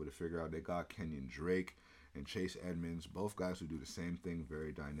will be able to figure out. They got Kenyon Drake and Chase Edmonds, both guys who do the same thing,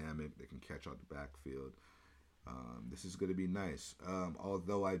 very dynamic. They can catch out the backfield. This is going to be nice.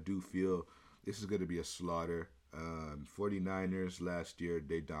 Although I do feel this is going to be a slaughter. 49ers last year,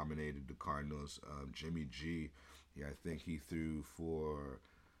 they dominated the Cardinals. Jimmy G, yeah, I think he threw for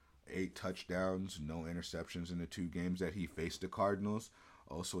 8 touchdowns, no interceptions in the 2 games that he faced the Cardinals.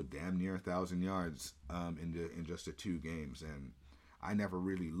 Also, damn near 1,000 yards in just the 2 games. And I never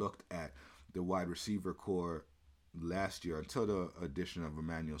really looked at the wide receiver core last year until the addition of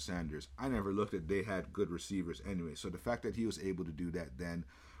Emmanuel Sanders. I never looked at they had good receivers anyway. So the fact that he was able to do that then,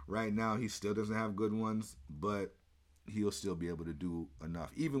 right now he still doesn't have good ones, but he'll still be able to do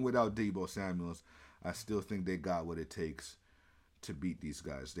enough. Even without Debo Samuels, I still think they got what it takes to beat these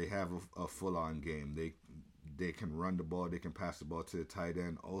guys. They have a full-on game. They can run the ball. They can pass the ball to the tight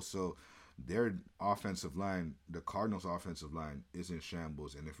end. Also, their offensive line, the Cardinals' offensive line, is in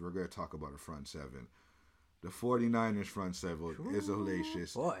shambles. And if we're going to talk about a front seven, the 49ers front seven is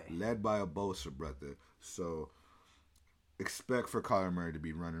hellacious, led by a Bosa brother. So expect for Kyler Murray to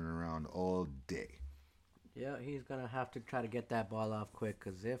be running around all day. yeah, he's gonna have to try to get that ball off quick,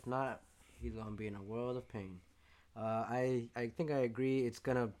 because if not, he's gonna be in a world of pain. I think I agree. It's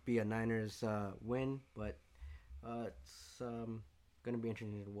gonna be a Niners win, but it's gonna be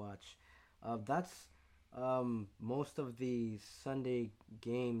interesting to watch. That's most of the Sunday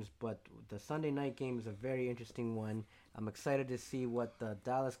games, but the Sunday night game is a very interesting one. I'm excited to see what the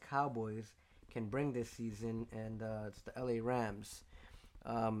Dallas Cowboys can bring this season, and it's the LA Rams.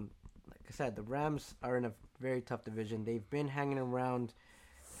 Like I said, the Rams are in a very tough division. They've been hanging around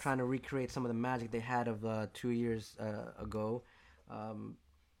trying to recreate some of the magic they had of 2 years ago.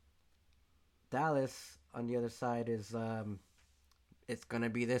 Dallas, on the other side, is it's going to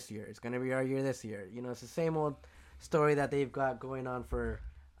be this year. It's going to be our year this year. You know, it's the same old story that they've got going on for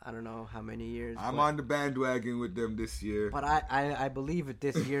I don't know how many years. I'm on the bandwagon with them this year. But I believe that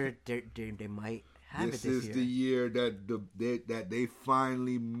this year they might have it this year. This is the year that they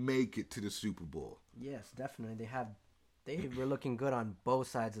finally make it to the Super Bowl. Yes, definitely. They were looking good on both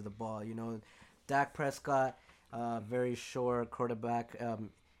sides of the ball. You know, Dak Prescott, very sure quarterback.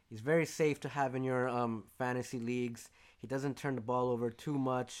 He's very safe to have in your fantasy leagues. He doesn't turn the ball over too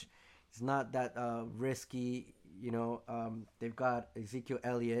much. He's not that risky. You know, they've got Ezekiel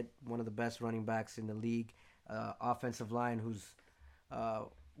Elliott, one of the best running backs in the league. Offensive line, who's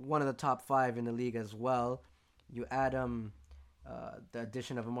one of the top 5 in the league as well. You add the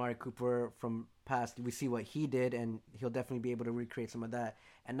addition of Amari Cooper from past. We see what he did, and he'll definitely be able to recreate some of that.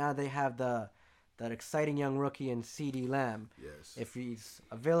 And now they have that exciting young rookie in CeeDee Lamb. Yes. If he's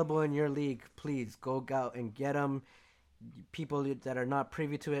available in your league, please go out and get him. People that are not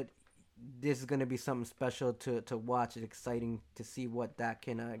privy to it, this is going to be something special to watch. It's exciting to see what that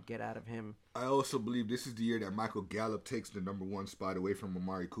can get out of him. I also believe this is the year that Michael Gallup takes the number 1 spot away from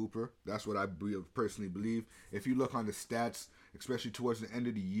Amari Cooper. That's what I personally believe. If you look on the stats, especially towards the end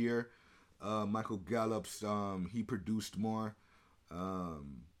of the year, Michael Gallup's he produced more.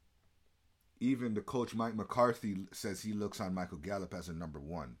 Even the coach Mike McCarthy says he looks on Michael Gallup as a number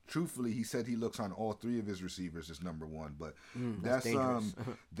 1. Truthfully, he said he looks on all 3 of his receivers as number 1. But that's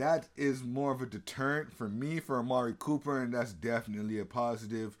that is more of a deterrent for me for Amari Cooper, and that's definitely a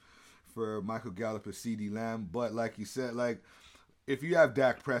positive for Michael Gallup and CeeDee Lamb. But like you said, if you have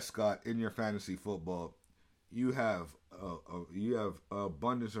Dak Prescott in your fantasy football, you have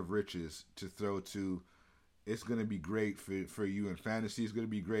abundance of riches to throw to. It's going to be great for you in fantasy. It's going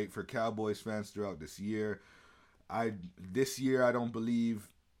to be great for Cowboys fans throughout this year. This year I don't believe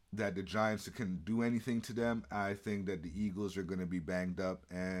that the Giants can do anything to them. I think that the Eagles are going to be banged up,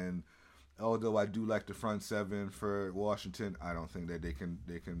 and although I do like the front seven for Washington, I don't think that they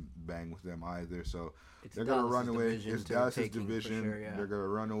can bang with them either. So they're going to run away. It's Dallas' division. Sure, yeah. They're going to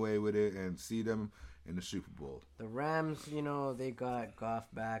run away with it and see them in the Super Bowl. The Rams, they got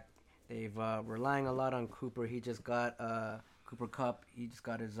Goff back. They've relying a lot on Cooper. He just got Cooper Kupp. He just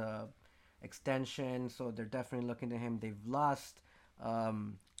got his extension, so they're definitely looking to him. They've lost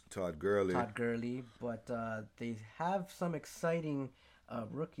Todd Gurley, but they have some exciting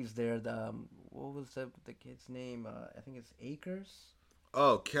rookies there. What was the kid's name? I think it's Akers.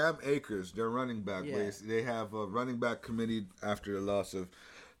 Oh, Cam Akers, their running back. Yeah. They have a running back committee after the loss of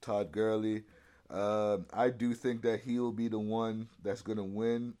Todd Gurley. I do think that he will be the one that's going to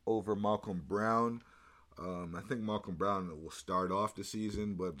win over Malcolm Brown. I think Malcolm Brown will start off the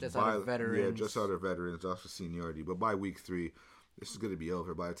season, but just out of veterans, also seniority. But by week 3, this is going to be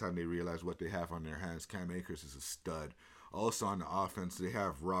over. By the time they realize what they have on their hands, Cam Akers is a stud. Also on the offense, they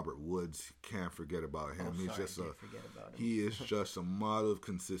have Robert Woods. Can't forget about him. He is just a model of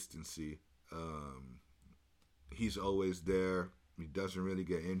consistency. He's always there. He doesn't really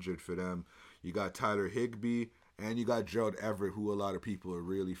get injured for them. You got Tyler Higbee, and you got Gerald Everett, who a lot of people are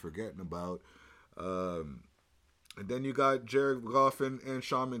really forgetting about. And then you got Jared Goff and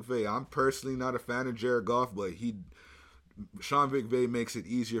Sean McVay. I'm personally not a fan of Jared Goff, but Sean McVay makes it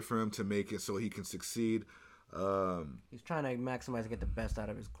easier for him to make it so he can succeed. He's trying to maximize and get the best out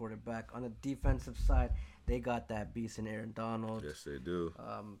of his quarterback. On the defensive side, they got that beast in Aaron Donald. Yes, they do.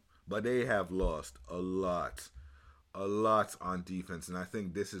 But they have lost a lot on defense, and I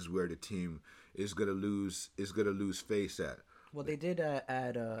think this is where the team is gonna lose face at. Well, they did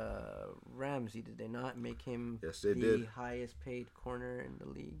add Ramsey, did they not? Make him highest paid corner in the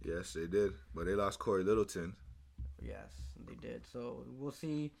league. Yes, they did. But they lost Corey Littleton. Yes, they did. So we'll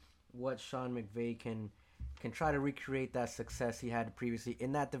see what Sean McVay can try to recreate that success he had previously.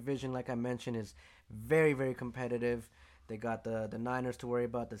 In that division, like I mentioned, is very, very competitive. They got the Niners to worry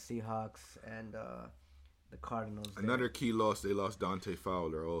about, the Seahawks, and the Cardinals. Another key loss, they lost Dante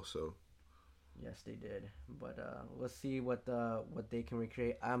Fowler also. Yes, they did. But we'll see what they can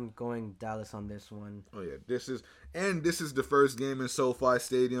recreate. I'm going Dallas on this one. Oh yeah, this is the first game in SoFi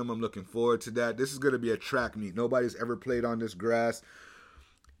Stadium. I'm looking forward to that. This is going to be a track meet. Nobody's ever played on this grass.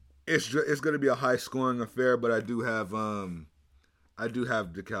 It's going to be a high scoring affair, but I do have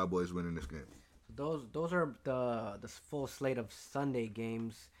the Cowboys winning this game. Those are the full slate of Sunday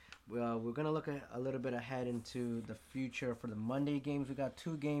games. We're going to look a little bit ahead into the future for the Monday games. We got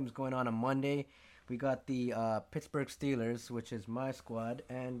 2 games going on Monday. We got the Pittsburgh Steelers, which is my squad,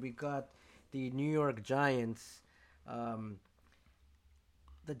 and we got the New York Giants. The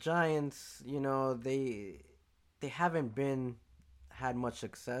Giants, they haven't had much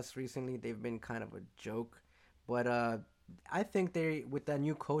success recently. They've been kind of a joke. But I think with that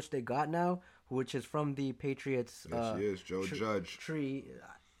new coach they got now, which is from the Patriots. Yes, he is, Joe Judge.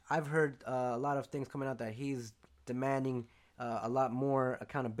 I've heard a lot of things coming out that he's demanding a lot more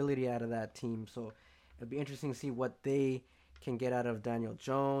accountability out of that team. So it'll be interesting to see what they can get out of Daniel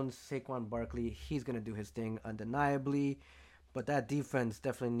Jones. Saquon Barkley, he's going to do his thing undeniably. But that defense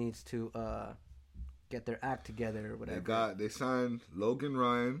definitely needs to get their act together or whatever. They signed Logan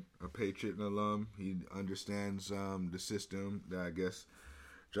Ryan, a Patriot alum. He understands the system that I guess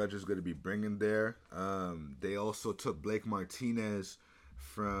Judge is going to be bringing there. They also took Blake Martinez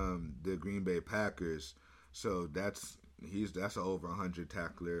from the Green Bay Packers, so that's an over 100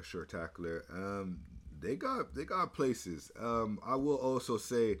 tackler, short tackler. They got places. I will also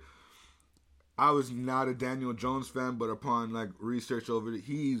say I was not a Daniel Jones fan, but upon research over it,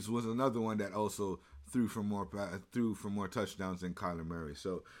 he was another one that also threw for more touchdowns than Kyler Murray.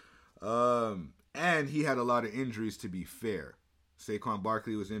 So, and he had a lot of injuries. To be fair, Saquon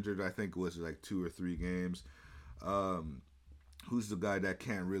Barkley was injured. I think it was 2 or 3 games. Who's the guy that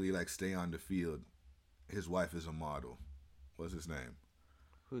can't really stay on the field? His wife is a model. What's his name?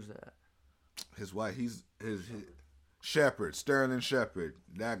 Who's that? His wife. His Shepard, Sterling Shepard.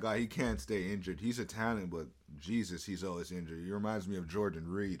 That guy, he can't stay injured. He's a talent, but Jesus, he's always injured. He reminds me of Jordan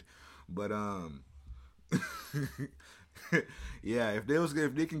Reed. But yeah, if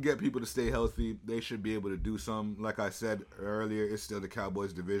they can get people to stay healthy, they should be able to do some. Like I said earlier, it's still the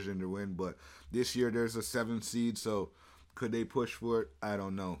Cowboys' division to win, but this year there's a 7 seed, so Could they push for it? I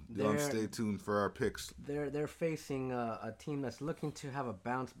don't know. Y'all stay tuned for our picks. They're facing a team that's looking to have a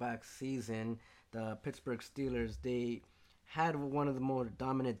bounce back season. The Pittsburgh Steelers. They had one of the more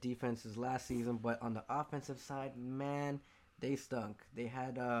dominant defenses last season, but on the offensive side, man, they stunk. They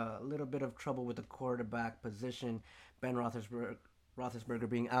had a little bit of trouble with the quarterback position. Ben Roethlisberger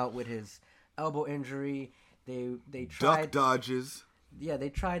being out with his elbow injury. They tried duck dodges. Yeah, they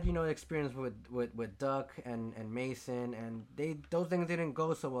tried, experience with Duck and Mason, and those things didn't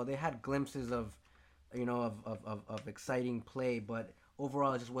go so well. They had glimpses of exciting play, but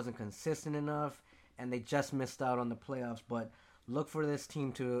overall it just wasn't consistent enough, and they just missed out on the playoffs. But look for this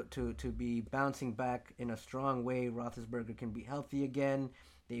team to be bouncing back in a strong way. Roethlisberger can be healthy again.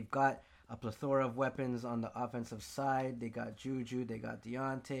 They've got a plethora of weapons on the offensive side. They got Juju, they got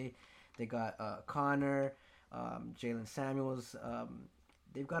Deontay, they got Connor. Jalen Samuels.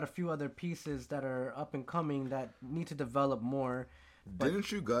 They've got a few other pieces that are up and coming that need to develop more. Didn't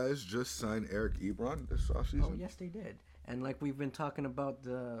you guys just sign Eric Ebron this offseason? Oh, yes, they did. And like we've been talking about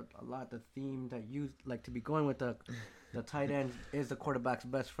the theme that you like to be going with, the tight end is the quarterback's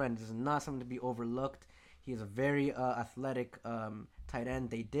best friend. This is not something to be overlooked. He is a very athletic tight end.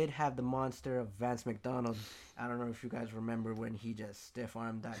 They did have the monster of Vance McDonald. I don't know if you guys remember when he just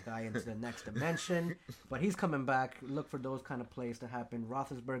stiff-armed that guy into the next dimension. But he's coming back. Look for those kind of plays to happen.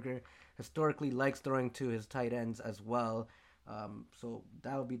 Roethlisberger historically likes throwing to his tight ends as well. So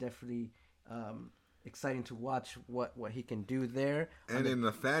that would be definitely exciting to watch what he can do there. And in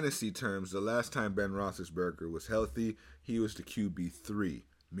the fantasy terms, the last time Ben Roethlisberger was healthy, he was the QB3.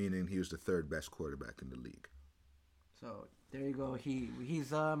 Meaning he was the third best quarterback in the league. So there you go. He's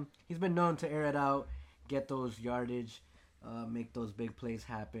been known to air it out, get those yardage, make those big plays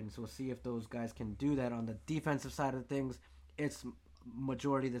happen. So we'll see if those guys can do that on the defensive side of things. It's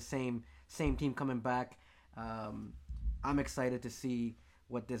majority the same team coming back. I'm excited to see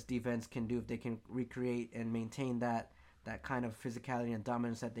what this defense can do if they can recreate and maintain that kind of physicality and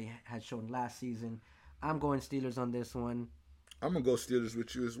dominance that they had shown last season. I'm going Steelers on this one. I'm gonna go Steelers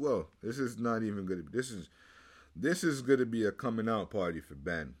with you as well. This is not even good. This is gonna be a coming out party for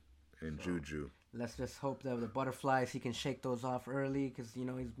Ben and Juju. Let's just hope that the butterflies, he can shake those off early because he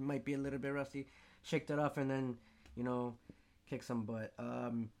might be a little bit rusty. Shake that off and then kick some butt.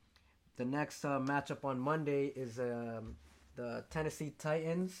 The next matchup on Monday is the Tennessee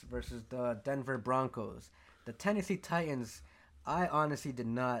Titans versus the Denver Broncos. The Tennessee Titans, I honestly did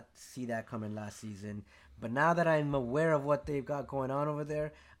not see that coming last season. But now that I'm aware of what they've got going on over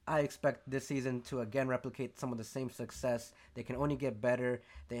there, I expect this season to again replicate some of the same success. They can only get better.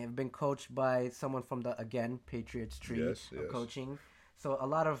 They have been coached by someone from the, again, Patriots tree of coaching. So a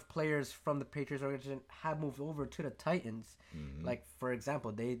lot of players from the Patriots organization have moved over to the Titans. Mm-hmm. Like, for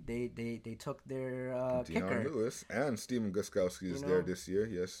example, they took their kicker. Deion Lewis and Steven Gostkowski is there this year.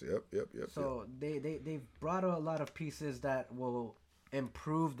 Yes, yep. So they've brought a lot of pieces that will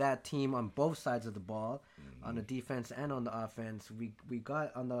improve that team on both sides of the ball, on the defense and on the offense. We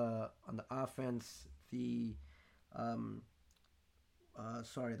got on the offense the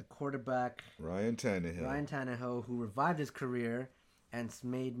quarterback Ryan Tannehill, who revived his career and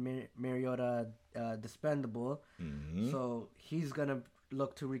made Mariota dispendable. Mm-hmm. So he's gonna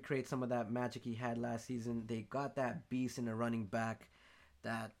look to recreate some of that magic he had last season. They got that beast in the running back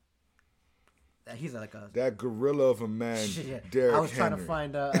that he's like a... That gorilla of a man, yeah. Derrick I was Henry. trying to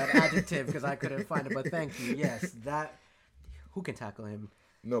find an adjective because I couldn't find it, but thank you. Yes, that... Who can tackle him?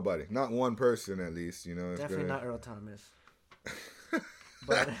 Nobody. Not one person, at least. Definitely not Earl Thomas.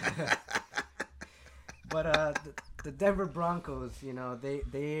 But the Denver Broncos,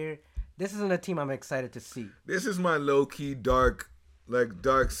 they're... This isn't a team I'm excited to see. This is my low-key dark...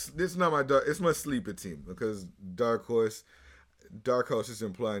 This is not my dark... It's my sleeper team because Dark Horse is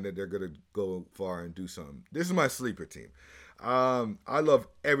implying that they're going to go far and do something. This is my sleeper team. I love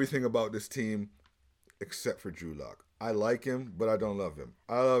everything about this team except for Drew Lock. I like him, but I don't love him.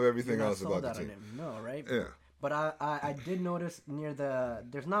 I love everything else about the team. No, right? Yeah. But I did notice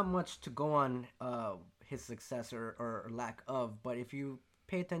there's not much to go on his success or lack of, but if you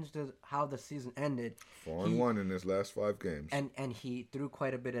pay attention to how the season ended. 4-1 in his last 5 games. And he threw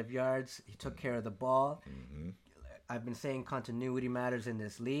quite a bit of yards. He took care of the ball. Mm-hmm. I've been saying continuity matters in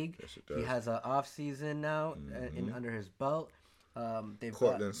this league. Yes, it does. He has an off season now under his belt.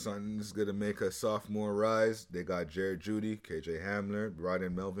 Cortland Sutton is going to make a sophomore rise. They got Jared Judy, KJ Hamler, brought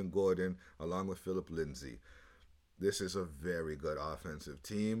in Melvin Gordon, along with Philip Lindsay. This is a very good offensive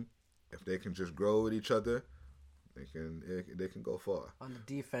team. If they can just grow with each other, They can go far. On the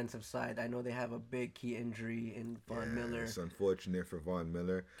defensive side, I know they have a big key injury in Von Miller. It's unfortunate for Von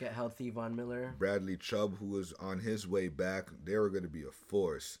Miller. Get healthy, Von Miller. Bradley Chubb, who was on his way back, they were going to be a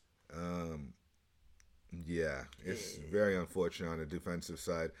force. It's very unfortunate on the defensive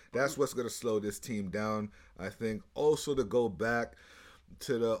side. That's what's going to slow this team down, I think. Also, to go back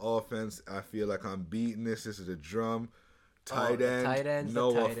to the offense, I feel like I'm beating this. This is a drum. Tight end,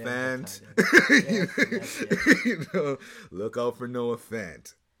 Noah Fant. Yes. Look out for Noah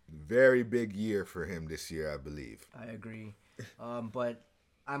Fant. Very big year for him this year, I believe. I agree. But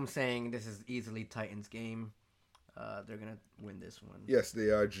I'm saying this is easily Titans' game. They're going to win this one. Yes,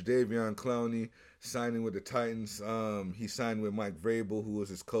 they are. Jadeveon Clowney signing with the Titans. He signed with Mike Vrabel, who was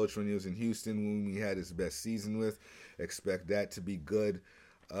his coach when he was in Houston, whom he had his best season with. Expect that to be good.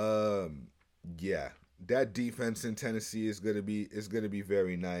 That defense in Tennessee is gonna be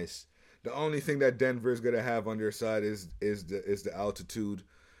very nice. The only thing that Denver is gonna have on their side is the altitude.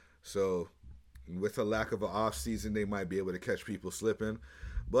 So with a lack of an off season, they might be able to catch people slipping.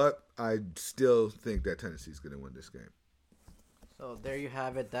 But I still think that Tennessee is gonna win this game. So there you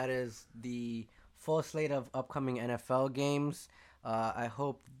have it. That is the full slate of upcoming NFL games. I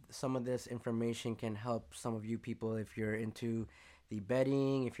hope some of this information can help some of you people if you're into the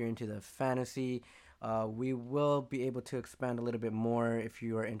betting, if you're into the fantasy. We will be able to expand a little bit more if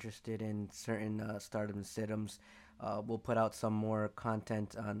you are interested in certain stardoms and situms. We'll put out some more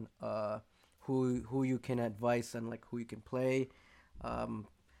content on who you can advise and like who you can play.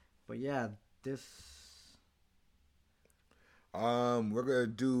 But yeah, this. We're gonna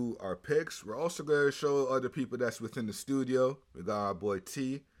do our picks. We're also gonna show other people that's within the studio. We got our boy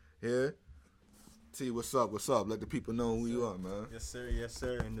T here. T, what's up? What's up? Let the people know who you are, man. Yes,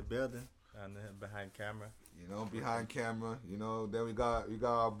 sir. In the building. Behind camera. Behind camera. Then we got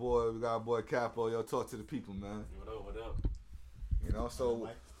our boy Capo. Yo, talk to the people, man. What up? So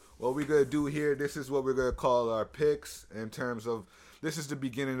what we're gonna do here, this is what we're gonna call our picks in terms of this is the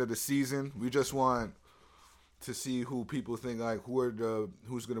beginning of the season. We just want to see who people think like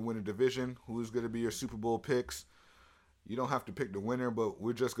who's gonna win the division, who's gonna be your Super Bowl picks. You don't have to pick the winner, but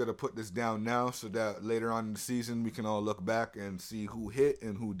we're just gonna put this down now so that later on in the season we can all look back and see who hit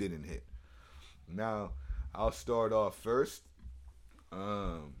and who didn't hit. Now, I'll start off first.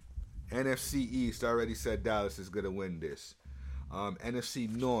 NFC East, I already said Dallas is going to win this. NFC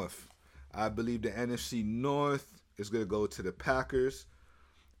North, I believe the NFC North is going to go to the Packers.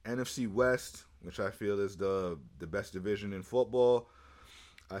 NFC West, which I feel is the best division in football,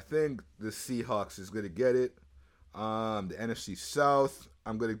 I think the Seahawks is going to get it. The NFC South,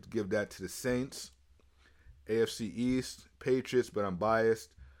 I'm going to give that to the Saints. AFC East, Patriots, but I'm biased.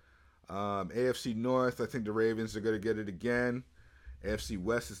 AFC North, I think the Ravens are going to get it again. AFC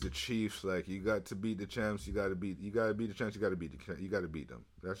West is the Chiefs. Like, you got to beat the champs. You got to beat the champs. You got to beat them.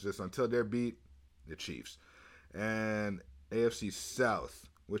 That's just until they're beat the Chiefs. And AFC South,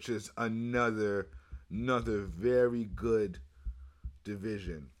 which is another very good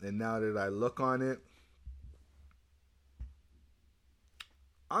division. And now that I look on it,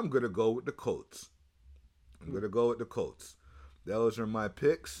 I'm going to go with the Colts. Those are my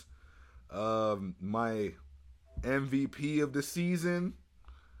picks. My MVP of the season,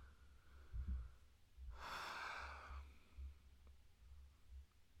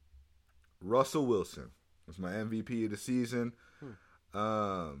 Russell Wilson was my MVP of the season.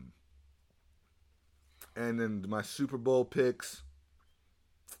 And then my Super Bowl picks,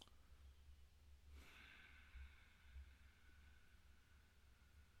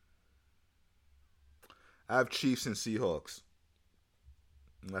 I have Chiefs and Seahawks.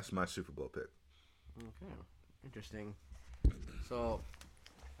 That's my Super Bowl pick. Okay, interesting. So,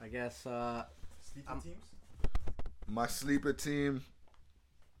 I guess Sleeping teams? My sleeper team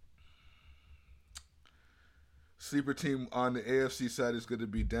on the AFC side is going to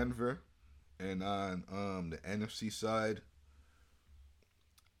be Denver, and on the NFC side,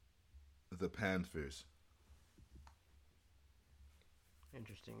 the Panthers.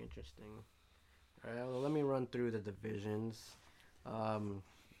 Interesting. All right, well, let me run through the divisions.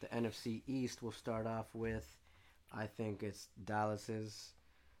 The NFC East will start off with, I think it's Dallas's.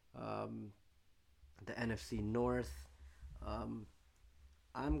 The NFC North, I'm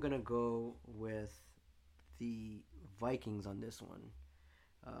going to go with the Vikings on this one.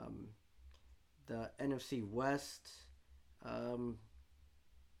 The NFC West, I'm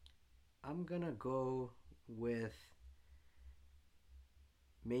going to go with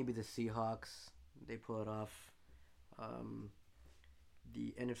maybe the Seahawks. They pull it off.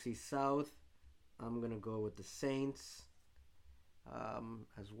 The NFC South, I'm going to go with the Saints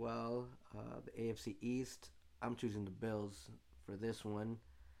as well. The AFC East, I'm choosing the Bills for this one.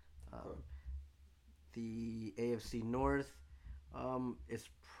 Okay. The AFC North is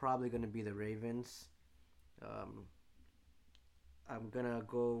probably going to be the Ravens. Um, I'm going to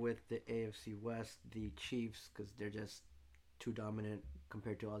go with the AFC West, the Chiefs, because they're just too dominant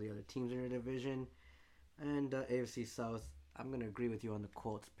compared to all the other teams in their division. And AFC South, I'm going to agree with you on the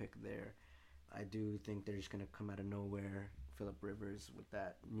Colts pick there. I do think they're just going to come out of nowhere. Phillip Rivers, with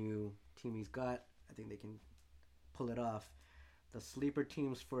that new team he's got, I think they can pull it off. The sleeper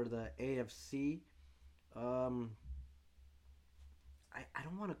teams for the AFC, I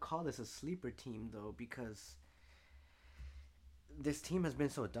don't want to call this a sleeper team, though, because this team has been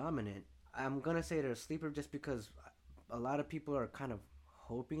so dominant. I'm going to say they're a sleeper just because a lot of people are kind of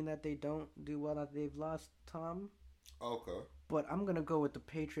hoping that they don't do well, that they've lost Tom. Okay. But I'm going to go with the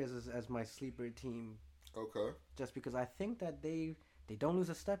Patriots as my sleeper team. Okay. Just because I think that they don't lose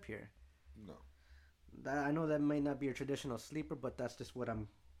a step here. No. I know that might not be a traditional sleeper, but that's just what I'm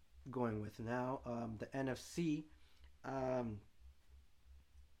going with now. The NFC,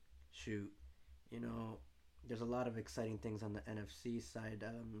 shoot, there's a lot of exciting things on the NFC side.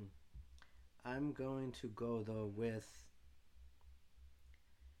 I'm going to go though with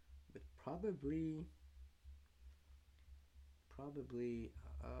probably.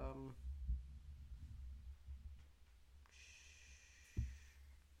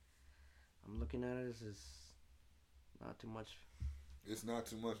 I'm looking at it. This is not too much. It's not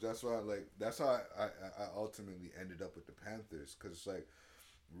too much. That's why, that's how I ultimately ended up with the Panthers, because it's like,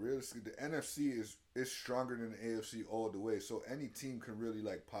 realistically, the NFC is stronger than the AFC all the way. So any team can really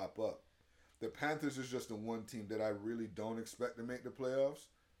pop up. The Panthers is just the one team that I really don't expect to make the playoffs,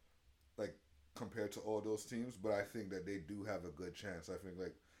 compared to all those teams. But I think that they do have a good chance. I think,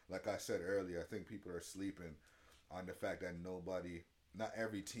 like I said earlier, I think people are sleeping on the fact that not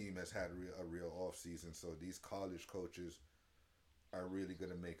every team has had a real off season. So these college coaches are really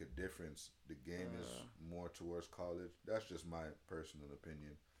going to make a difference. The game is more towards college. That's just my personal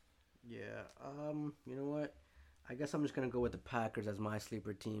opinion. Yeah. You know what? I guess I'm just going to go with the Packers as my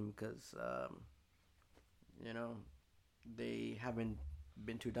sleeper team because, they haven't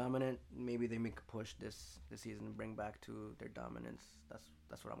been too dominant. Maybe they make a push this season and bring back to their dominance.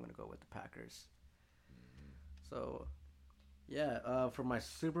 That's what I'm going to go with, the Packers. Mm-hmm. So, yeah, for my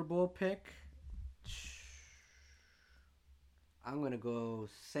Super Bowl pick, I'm going to go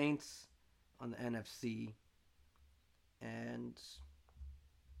Saints on the NFC, and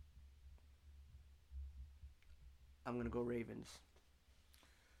I'm going to go Ravens.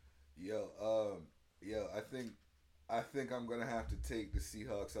 I think I'm gonna have to take the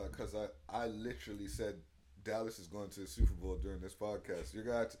Seahawks out because I literally said Dallas is going to the Super Bowl during this podcast.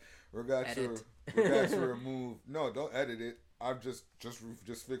 We're going to remove. No, don't edit it. I've just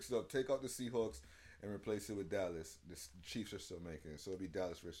fixed it up. Take out the Seahawks and replace it with Dallas. The Chiefs are still making it, so it'll be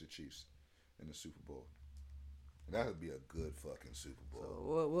Dallas versus the Chiefs in the Super Bowl. And that would be a good fucking Super Bowl.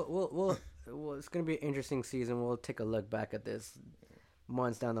 So we'll it's gonna be an interesting season. We'll take a look back at this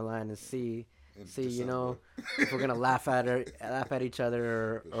months down the line and see if we're gonna laugh at each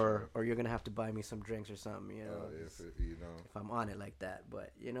other, or you're gonna have to buy me some drinks or something, if I'm on it like that.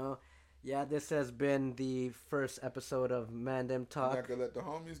 But this has been the first episode of Mandem Talk. You're not gonna let the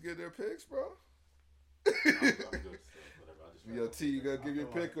homies get their picks, bro? I'm good. Whatever. Yo, T, you gotta give your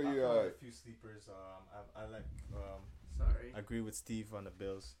pick, or you alright? A few sleepers. I like. Sorry. I agree with Steve on the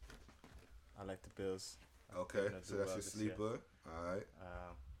Bills. I like the Bills. Okay, so that's your sleeper. All right.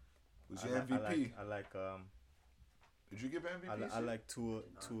 Who's your MVP? I like. Did you give MVP? I like two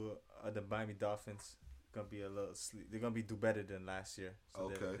of the Miami Dolphins. Gonna be a little sleep. They're gonna do better than last year. So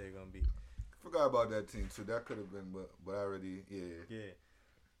okay. They're gonna be. Forgot about that team. So that could have been, but I already Yeah.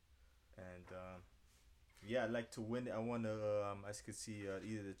 And I'd like to win it. I want to. I could see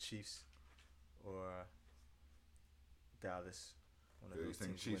either the Chiefs or Dallas. You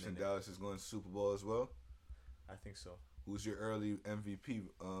think Chiefs and Dallas is going to Super Bowl as well? I think so. Who's your early MVP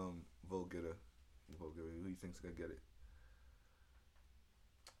vote getter? Who do you think's gonna get it?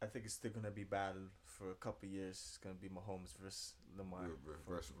 I think it's still gonna be battled for a couple years. It's gonna be Mahomes versus Lamar.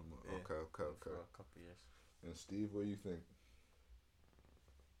 Okay. For a couple years. And Steve, what do you think?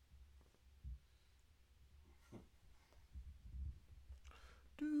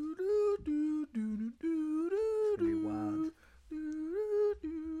 It's gonna be wild.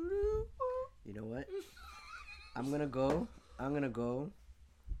 You know what? I'm gonna go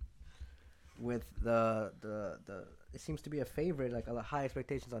with the it seems to be a favorite, like a lot high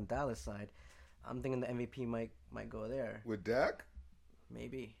expectations on Dallas side. I'm thinking the MVP might go there. With Dak?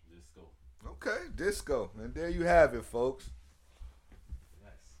 Maybe. Disco. Okay, Disco. And there you have it, folks.